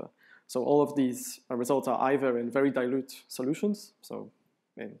from each other. So all of these results are either in very dilute solutions, so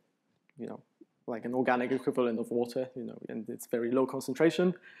in, like an organic equivalent of water, and it's very low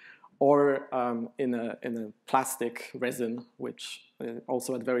concentration, or in a plastic resin, which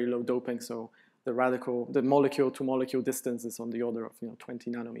also at very low doping. So the molecule-to-molecule distance is on the order of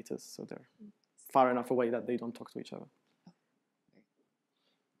 20 nanometers. So they're far enough away that they don't talk to each other.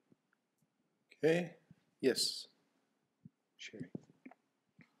 Okay. Yes. Sherry.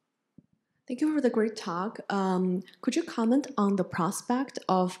 Thank you for the great talk. Could you comment on the prospect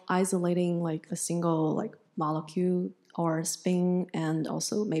of isolating like a single like molecule or spin, and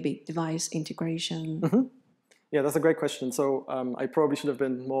also maybe device integration? Mm-hmm. Yeah, that's a great question. So I probably should have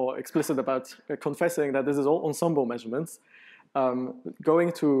been more explicit about confessing that this is all ensemble measurements.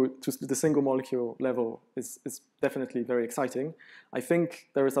 Going to the single molecule level is definitely very exciting. I think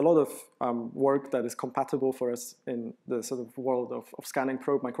there is a lot of work that is compatible for us in the sort of world of scanning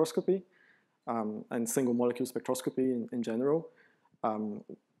probe microscopy and single molecule spectroscopy in general.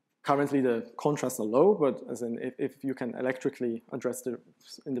 Currently, the contrasts are low, but as in if you can electrically address the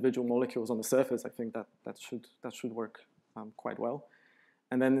individual molecules on the surface, I think that should work quite well.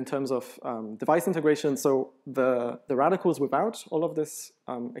 And then in terms of device integration, so the radicals without all of this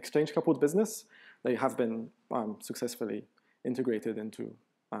exchange-coupled business, they have been successfully integrated into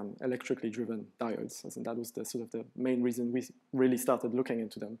electrically driven diodes. As in that was the sort of the main reason we really started looking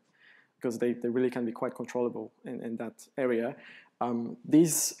into them, because they really can be quite controllable in that area.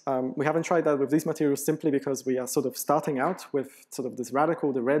 We haven't tried that with these materials simply because we are sort of starting out with sort of this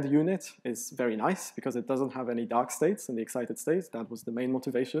radical. The red unit is very nice because it doesn't have any dark states in the excited states. That was the main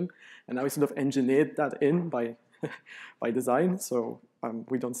motivation. And now we sort of engineered that in by design. So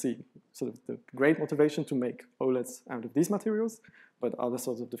we don't see sort of the great motivation to make OLEDs out of these materials, but other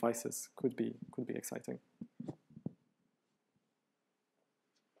sorts of devices could be exciting.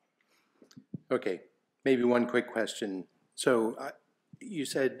 Okay, maybe one quick question. So you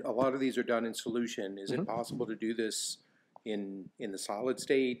said a lot of these are done in solution. Is it possible to do this in the solid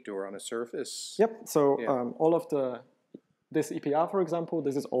state or on a surface? Yep. So all of this EPR, for example,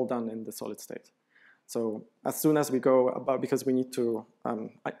 this is all done in the solid state. So as soon as we go about, because we need to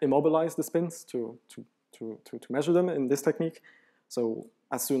immobilize the spins to measure them in this technique. So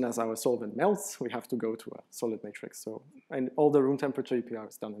as soon as our solvent melts, we have to go to a solid matrix. So and all the room temperature EPR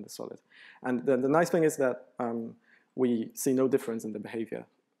is done in the solid. And the nice thing is that we see no difference in the behavior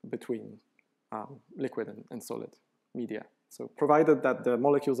between liquid and solid media. So provided that the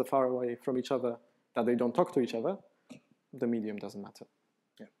molecules are far away from each other, that they don't talk to each other, the medium doesn't matter.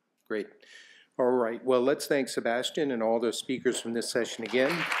 Yeah, great. All right, well, let's thank Sebastian and all the speakers from this session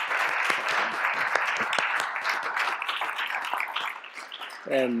again.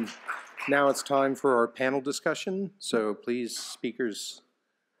 And now it's time for our panel discussion. So please, speakers.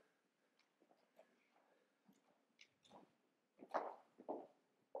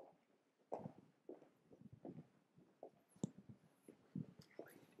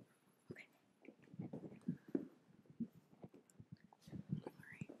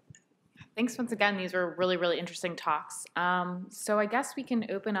 Thanks once again. These were really, really interesting talks. So I guess we can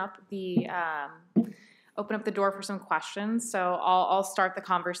open up the door for some questions. So I'll start the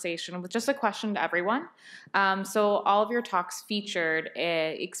conversation with just a question to everyone. So all of your talks featured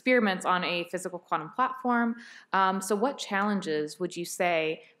experiments on a physical quantum platform. So what challenges would you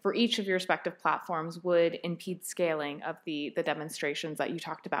say for each of your respective platforms would impede scaling of the demonstrations that you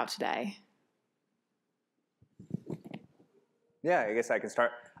talked about today? Yeah, I guess I can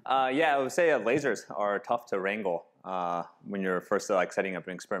start. Yeah, I would say lasers are tough to wrangle when you're first setting up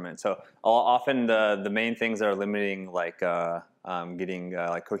an experiment. So often the main things that are limiting getting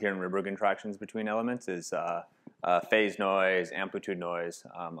coherent Rydberg interactions between elements is phase noise, amplitude noise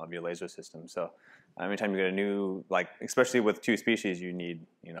of your laser system. So anytime you get a new, especially with two species, you need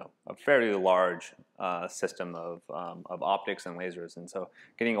a fairly large system of optics and lasers, and so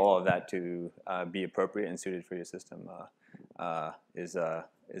getting all of that to be appropriate and suited for your system is a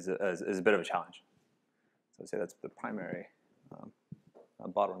bit of a challenge. So I'd say that's the primary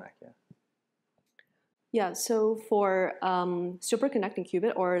bottleneck. Yeah. Yeah, so for superconducting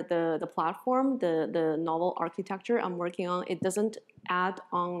qubit or the platform, the novel architecture I'm working on, it doesn't add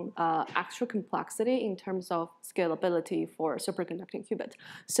on extra complexity in terms of scalability for superconducting qubit.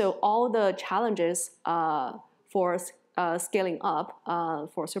 So all the challenges for scaling up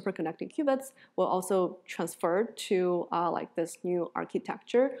for superconducting qubits will also transfer to this new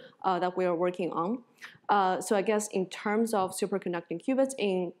architecture that we are working on. So I guess in terms of superconducting qubits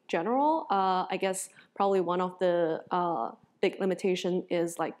in general, I guess probably one of the big limitation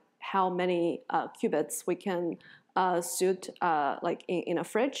is how many qubits we can suit like in a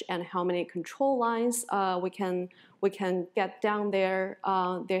fridge, and how many control lines we can get down there.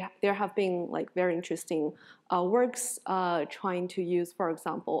 There have been like very interesting works trying to use, for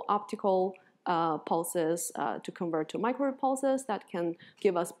example, optical pulses to convert to microwave pulses that can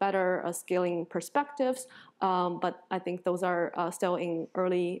give us better scaling perspectives. But I think those are still in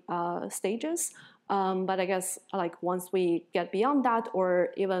early stages. But I guess like once we get beyond that, or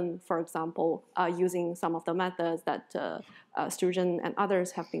even, for example, using some of the methods that Xueyue and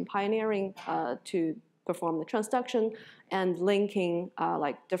others have been pioneering to perform the transduction and linking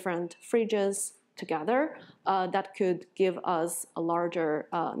like different fridges together, that could give us a larger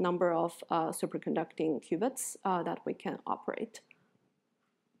number of superconducting qubits that we can operate.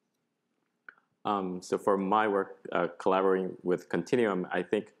 So for my work collaborating with Continuum, I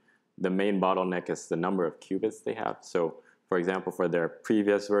think the main bottleneck is the number of qubits they have. So for example, for their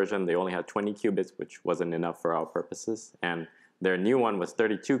previous version, they only had 20 qubits, which wasn't enough for our purposes. And their new one was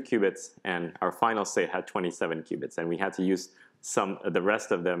 32 qubits, and our final state had 27 qubits. And we had to use the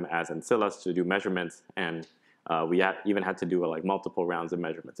rest of them as ancillas to do measurements. And we even had to do like multiple rounds of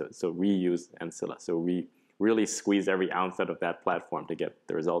measurements. So reuse ancilla. So we really squeezed every ounce out of that platform to get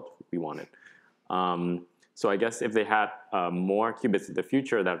the result we wanted. So I guess if they had more qubits in the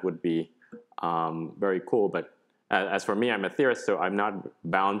future, that would be very cool. But as for me, I'm a theorist, so I'm not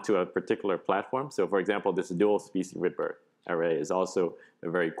bound to a particular platform. So for example, this dual species Rydberg array is also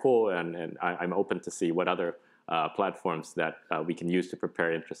very cool, and I'm open to see what other platforms that we can use to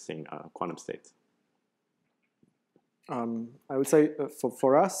prepare interesting quantum states. I would say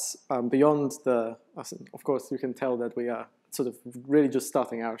for us, beyond of course, you can tell that we are sort of really just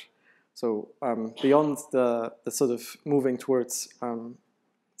starting out. So beyond the sort of moving towards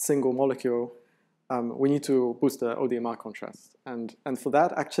single molecule, we need to boost the ODMR contrast. And for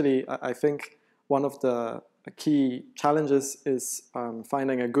that, actually, I think one of the key challenges is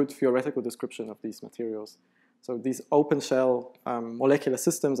finding a good theoretical description of these materials. So these open shell molecular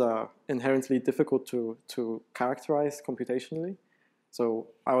systems are inherently difficult to characterize computationally. So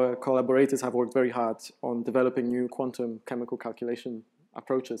our collaborators have worked very hard on developing new quantum chemical calculation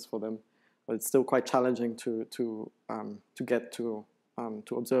approaches for them, but it's still quite challenging to get to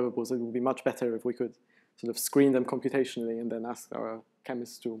observables. It would be much better if we could sort of screen them computationally and then ask our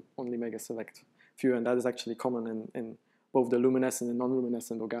chemists to only make a select few, and that is actually common in both the luminescent and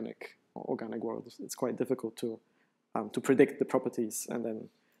non-luminescent organic worlds. It's quite difficult to predict the properties and then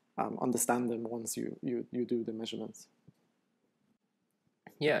understand them once you do the measurements.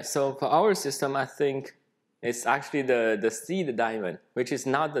 Yeah, so for our system, I think it's actually the seed diamond, which is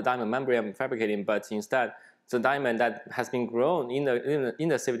not the diamond membrane I'm fabricating, but instead the diamond that has been grown in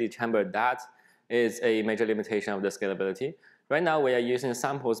the CVD chamber. That is a major limitation of the scalability. Right now, we are using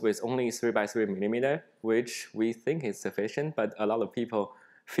samples with only 3 by 3 millimeter, which we think is sufficient, but a lot of people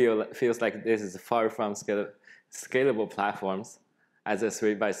feels like this is far from scalable platforms as a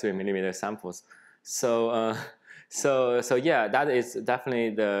 3 by 3 millimeter samples. So yeah, that is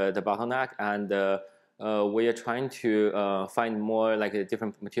definitely the bottleneck, and we are trying to find more like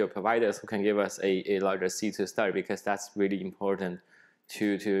different material providers who can give us a larger seed to start, because that's really important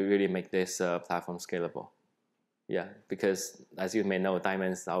to really make this platform scalable. Yeah, because as you may know,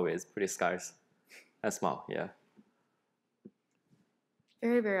 diamonds are always pretty scarce and small. Yeah.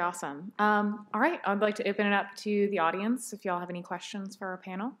 Very, very awesome. All right, I'd like to open it up to the audience if y'all have any questions for our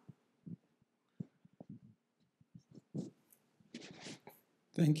panel.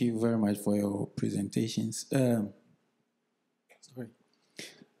 Thank you very much for your presentations. Sorry.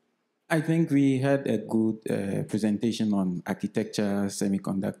 I think we had a good presentation on architecture,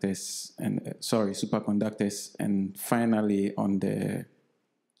 semiconductors, and superconductors, and finally on the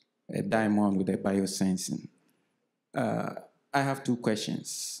diamond with the biosensing. I have 2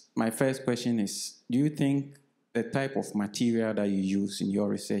 questions. My first question is, do you think the type of material that you use in your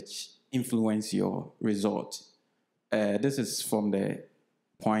research influence your result? This is from the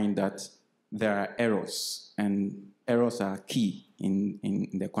point that there are errors, and errors are key in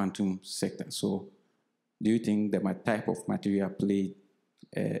the quantum sector. So do you think the type of material played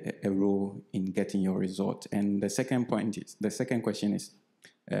a role in getting your result? And the second question is,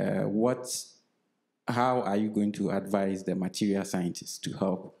 how are you going to advise the material scientists to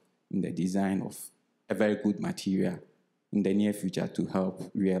help in the design of a very good material in the near future to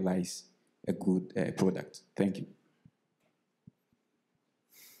help realize a good product? Thank you.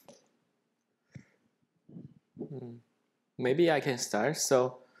 Maybe I can start.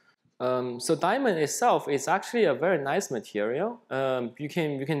 So diamond itself is actually a very nice material. You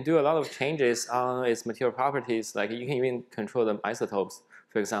can do a lot of changes on its material properties. Like you can even control the isotopes,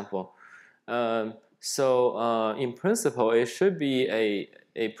 for example. So in principle, it should be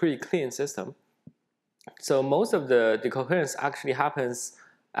a pretty clean system. So most of the decoherence actually happens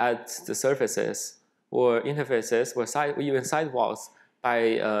at the surfaces or interfaces or even sidewalls.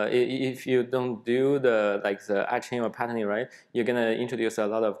 If you don't do the etching or patterning right, you're gonna introduce a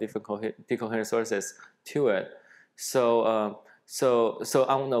lot of different decoherent sources to it. So so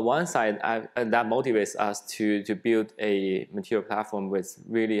on the one side, that motivates us to build a material platform with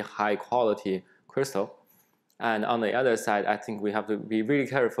really high quality crystal. And on the other side, I think we have to be really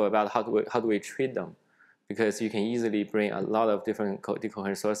careful about how do we treat them, because you can easily bring a lot of different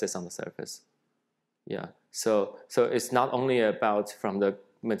decoherent sources on the surface. Yeah. So it's not only about from the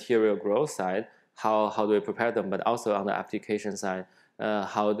material growth side, how do we prepare them, but also on the application side,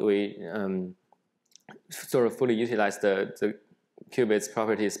 how do we sort of fully utilize the qubits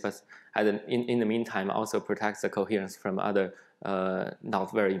properties, but in the meantime also protect the coherence from other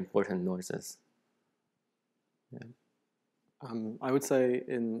not very important noises. Yeah. I would say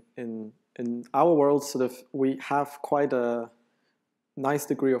in our world, sort of, we have quite a nice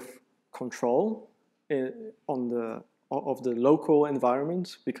degree of control of the local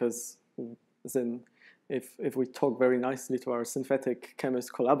environment, because then if we talk very nicely to our synthetic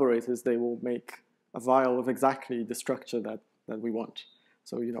chemist collaborators, they will make a vial of exactly the structure that we want.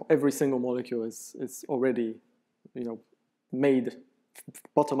 So every single molecule is already made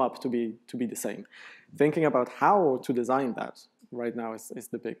bottom up to be the same. Thinking about how to design that right now is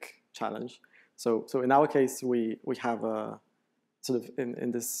the big challenge. So in our case, we have a sort of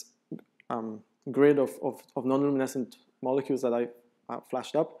in this grid of non-luminescent molecules that I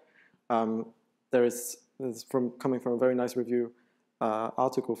flashed up. There is coming from a very nice review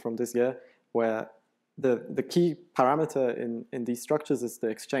article from this year, where the key parameter in these structures is the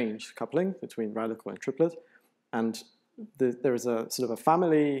exchange coupling between radical and triplet, and there is a sort of a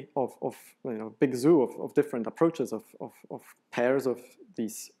family of big zoo of different approaches of pairs of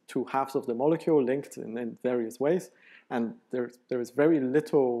these two halves of the molecule linked in various ways, and there is very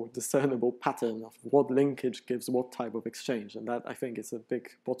little discernible pattern of what linkage gives what type of exchange, and that I think is a big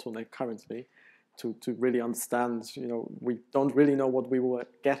bottleneck currently to really understand. We don't really know what we will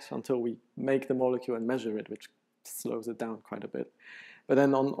get until we make the molecule and measure it, which slows it down quite a bit. But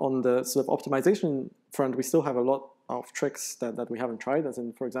then on the sort of optimization front, we still have a lot of tricks that we haven't tried. As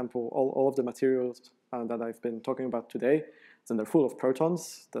in, for example, all of the materials that I've been talking about today, then they're full of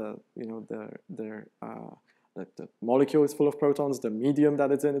protons. The molecule is full of protons. The medium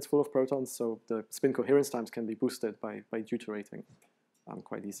that it's in is full of protons. So the spin coherence times can be boosted by deuterating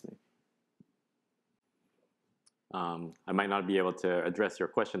quite easily. I might not be able to address your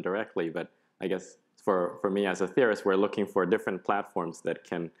question directly, but I guess for me as a theorist, we're looking for different platforms that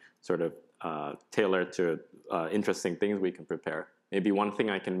can sort of tailor to interesting things we can prepare. Maybe one thing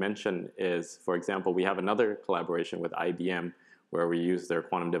I can mention is, for example, we have another collaboration with IBM where we use their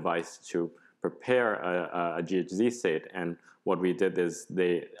quantum device to prepare a GHZ state. And what we did is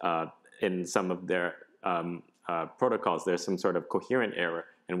they, in some of their protocols, there's some sort of coherent error.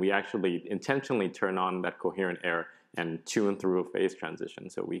 And we actually intentionally turn on that coherent error and tune through a phase transition.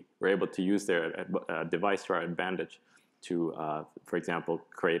 So we were able to use their device to our advantage to, for example,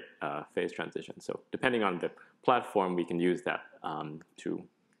 create a phase transition. So depending on the platform, we can use that to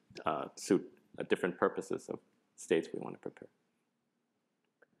suit different purposes of states we want to prepare.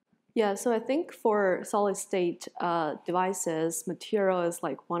 Yeah, so I think for solid state devices, material is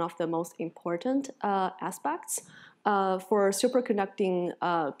like one of the most important aspects. For superconducting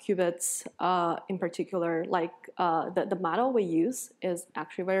qubits in particular, like the metal we use is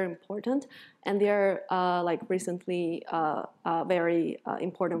actually very important. And there are like recently very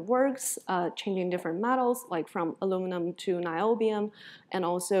important works changing different metals, like from aluminum to niobium, and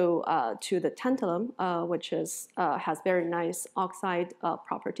also to the tantalum, which is has very nice oxide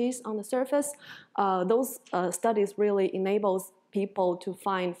properties on the surface. Those studies really enables people to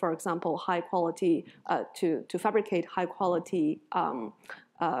find, for example, high quality, to fabricate high quality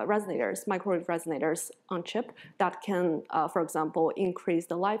resonators, microwave resonators on chip that can, for example, increase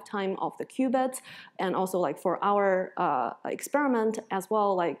the lifetime of the qubits, and also like for our experiment as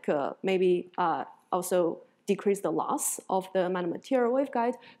well, like maybe also decrease the loss of the metamaterial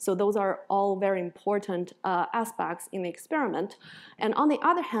waveguide. So those are all very important aspects in the experiment. And on the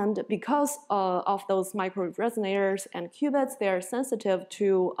other hand, because of those microwave resonators and qubits, they are sensitive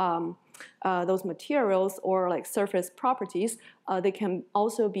to those materials or like surface properties, they can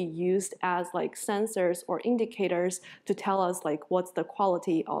also be used as like sensors or indicators to tell us like what's the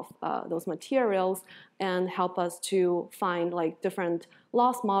quality of those materials and help us to find like different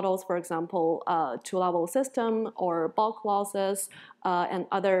loss models, for example, two-level system or bulk losses and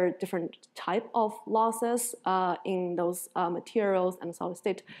other different type of losses in those materials and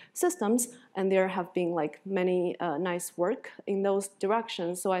solid-state systems. And there have been like many nice work in those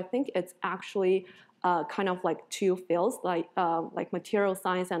directions. So I think it's actually kind of like two fields, like material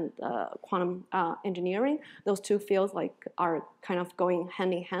science and quantum engineering. Those two fields like are kind of going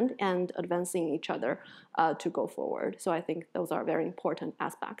hand in hand and advancing each other to go forward. So I think those are very important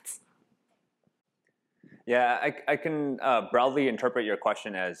aspects. Yeah, I can broadly interpret your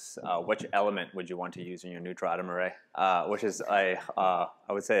question as which element would you want to use in your neutral atom array, which is I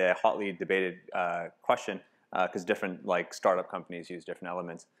would say a hotly debated question because different like startup companies use different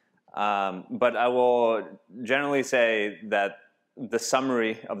elements. But I will generally say that the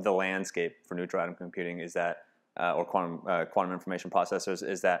summary of the landscape for neutral atom computing is that, or quantum information processors,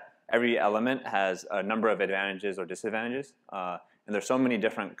 is that every element has a number of advantages or disadvantages. And there's so many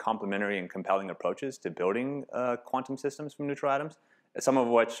different complementary and compelling approaches to building quantum systems from neutral atoms, some of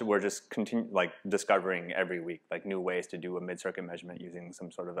which we're just discovering every week, like new ways to do a mid-circuit measurement using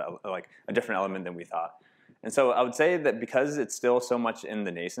some sort of like a different element than we thought. And so I would say that because it's still so much in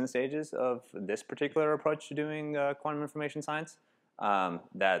the nascent stages of this particular approach to doing quantum information science,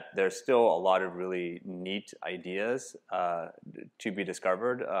 that there's still a lot of really neat ideas to be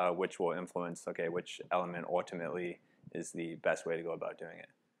discovered, which will influence, okay, which element ultimately is the best way to go about doing it.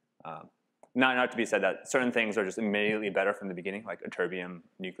 Not to be said that certain things are just immediately better from the beginning, like a terbium,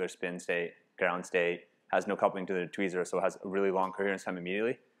 nuclear spin state, ground state, has no coupling to the tweezer, so it has a really long coherence time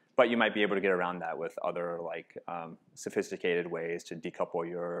immediately. But you might be able to get around that with other like sophisticated ways to decouple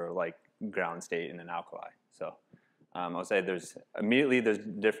your like ground state in an alkali. So I'll say there's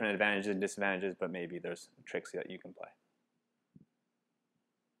different advantages and disadvantages, but maybe there's tricks that you can play.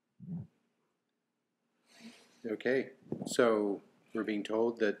 Okay, so we're being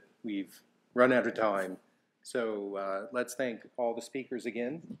told that we've run out of time. So let's thank all the speakers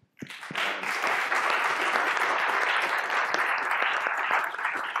again.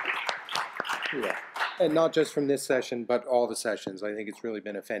 Yeah, and not just from this session, but all the sessions. I think it's really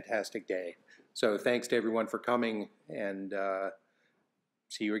been a fantastic day. So thanks to everyone for coming, and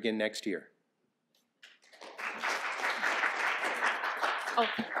see you again next year. Oh,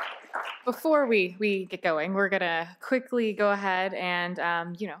 before we get going, we're gonna quickly go ahead and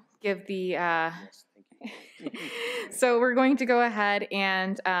give the. Yes, thank you. So we're going to go ahead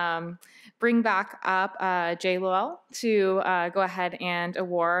and bring back up Jay Lowell to go ahead and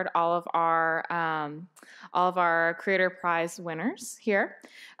award all of our Creator Prize winners here.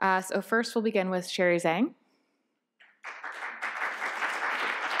 So first we'll begin with Sherry Zhang.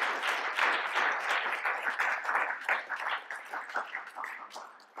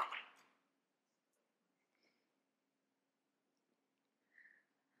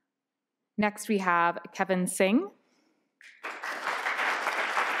 Next we have Kevin Singh.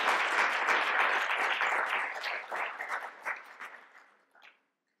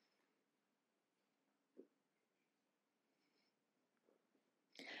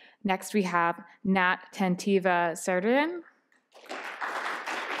 Next we have Tantivasadakarn.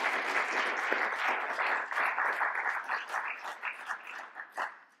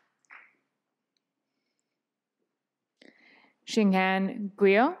 Xinghan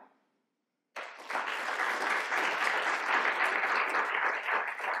Guio.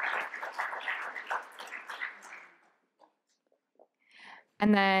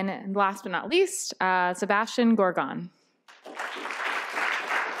 And then last but not least, Sebastian Gorgon.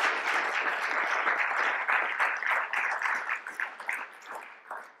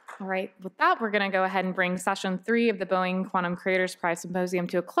 All right, with that, we're going to go ahead and bring session 3 of the Boeing Quantum Creators Prize Symposium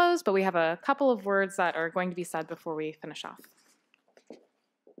to a close, but we have a couple of words that are going to be said before we finish off.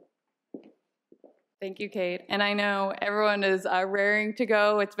 Thank you, Kate. And I know everyone is raring to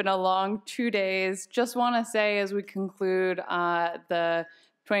go. It's been a long 2 days. Just want to say as we conclude the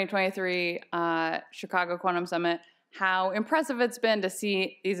 2023 Chicago Quantum Summit, how impressive it's been to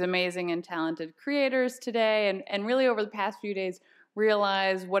see these amazing and talented creators today, and really over the past few days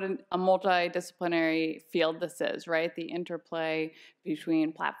realize what a multidisciplinary field this is, right? The interplay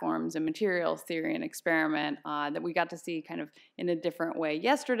between platforms and materials theory and experiment that we got to see kind of in a different way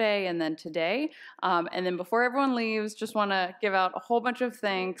yesterday and then today. And then before everyone leaves, just want to give out a whole bunch of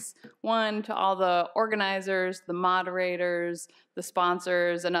thanks. One, to all the organizers, the moderators, the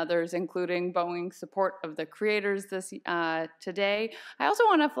sponsors, and others, including Boeing's support of the creators this today. I also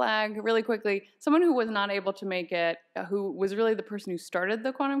want to flag really quickly someone who was not able to make it, who was really the person who started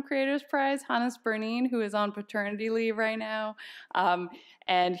the Quantum Creators Prize, Hannes Bernine, who is on paternity leave right now.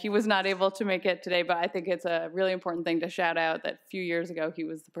 And he was not able to make it today, but I think it's a really important thing to shout out that a few years ago he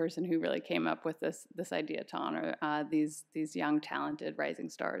was the person who really came up with this idea to honor these young, talented rising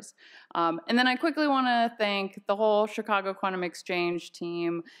stars. And then I quickly want to thank the whole Chicago Quantum Exchange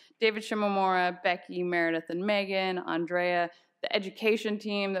team, David Shimomura, Becky, Meredith, and Megan, Andrea, the education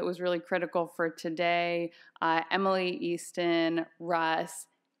team that was really critical for today, Emily, Easton, Russ,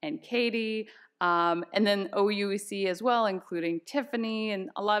 and Katie. And then OUEC as well, including Tiffany,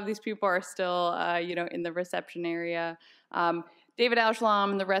 and a lot of these people are still, in the reception area. David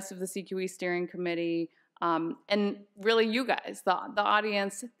Ausschlam and the rest of the CQE steering committee, and really you guys, the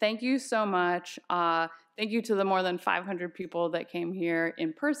audience. Thank you so much. Thank you to the more than 500 people that came here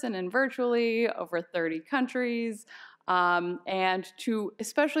in person and virtually, over 30 countries. And to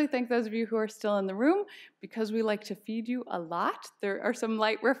especially thank those of you who are still in the room, because we like to feed you a lot. There are some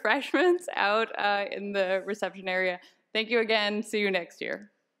light refreshments out in the reception area. Thank you again. See you next year.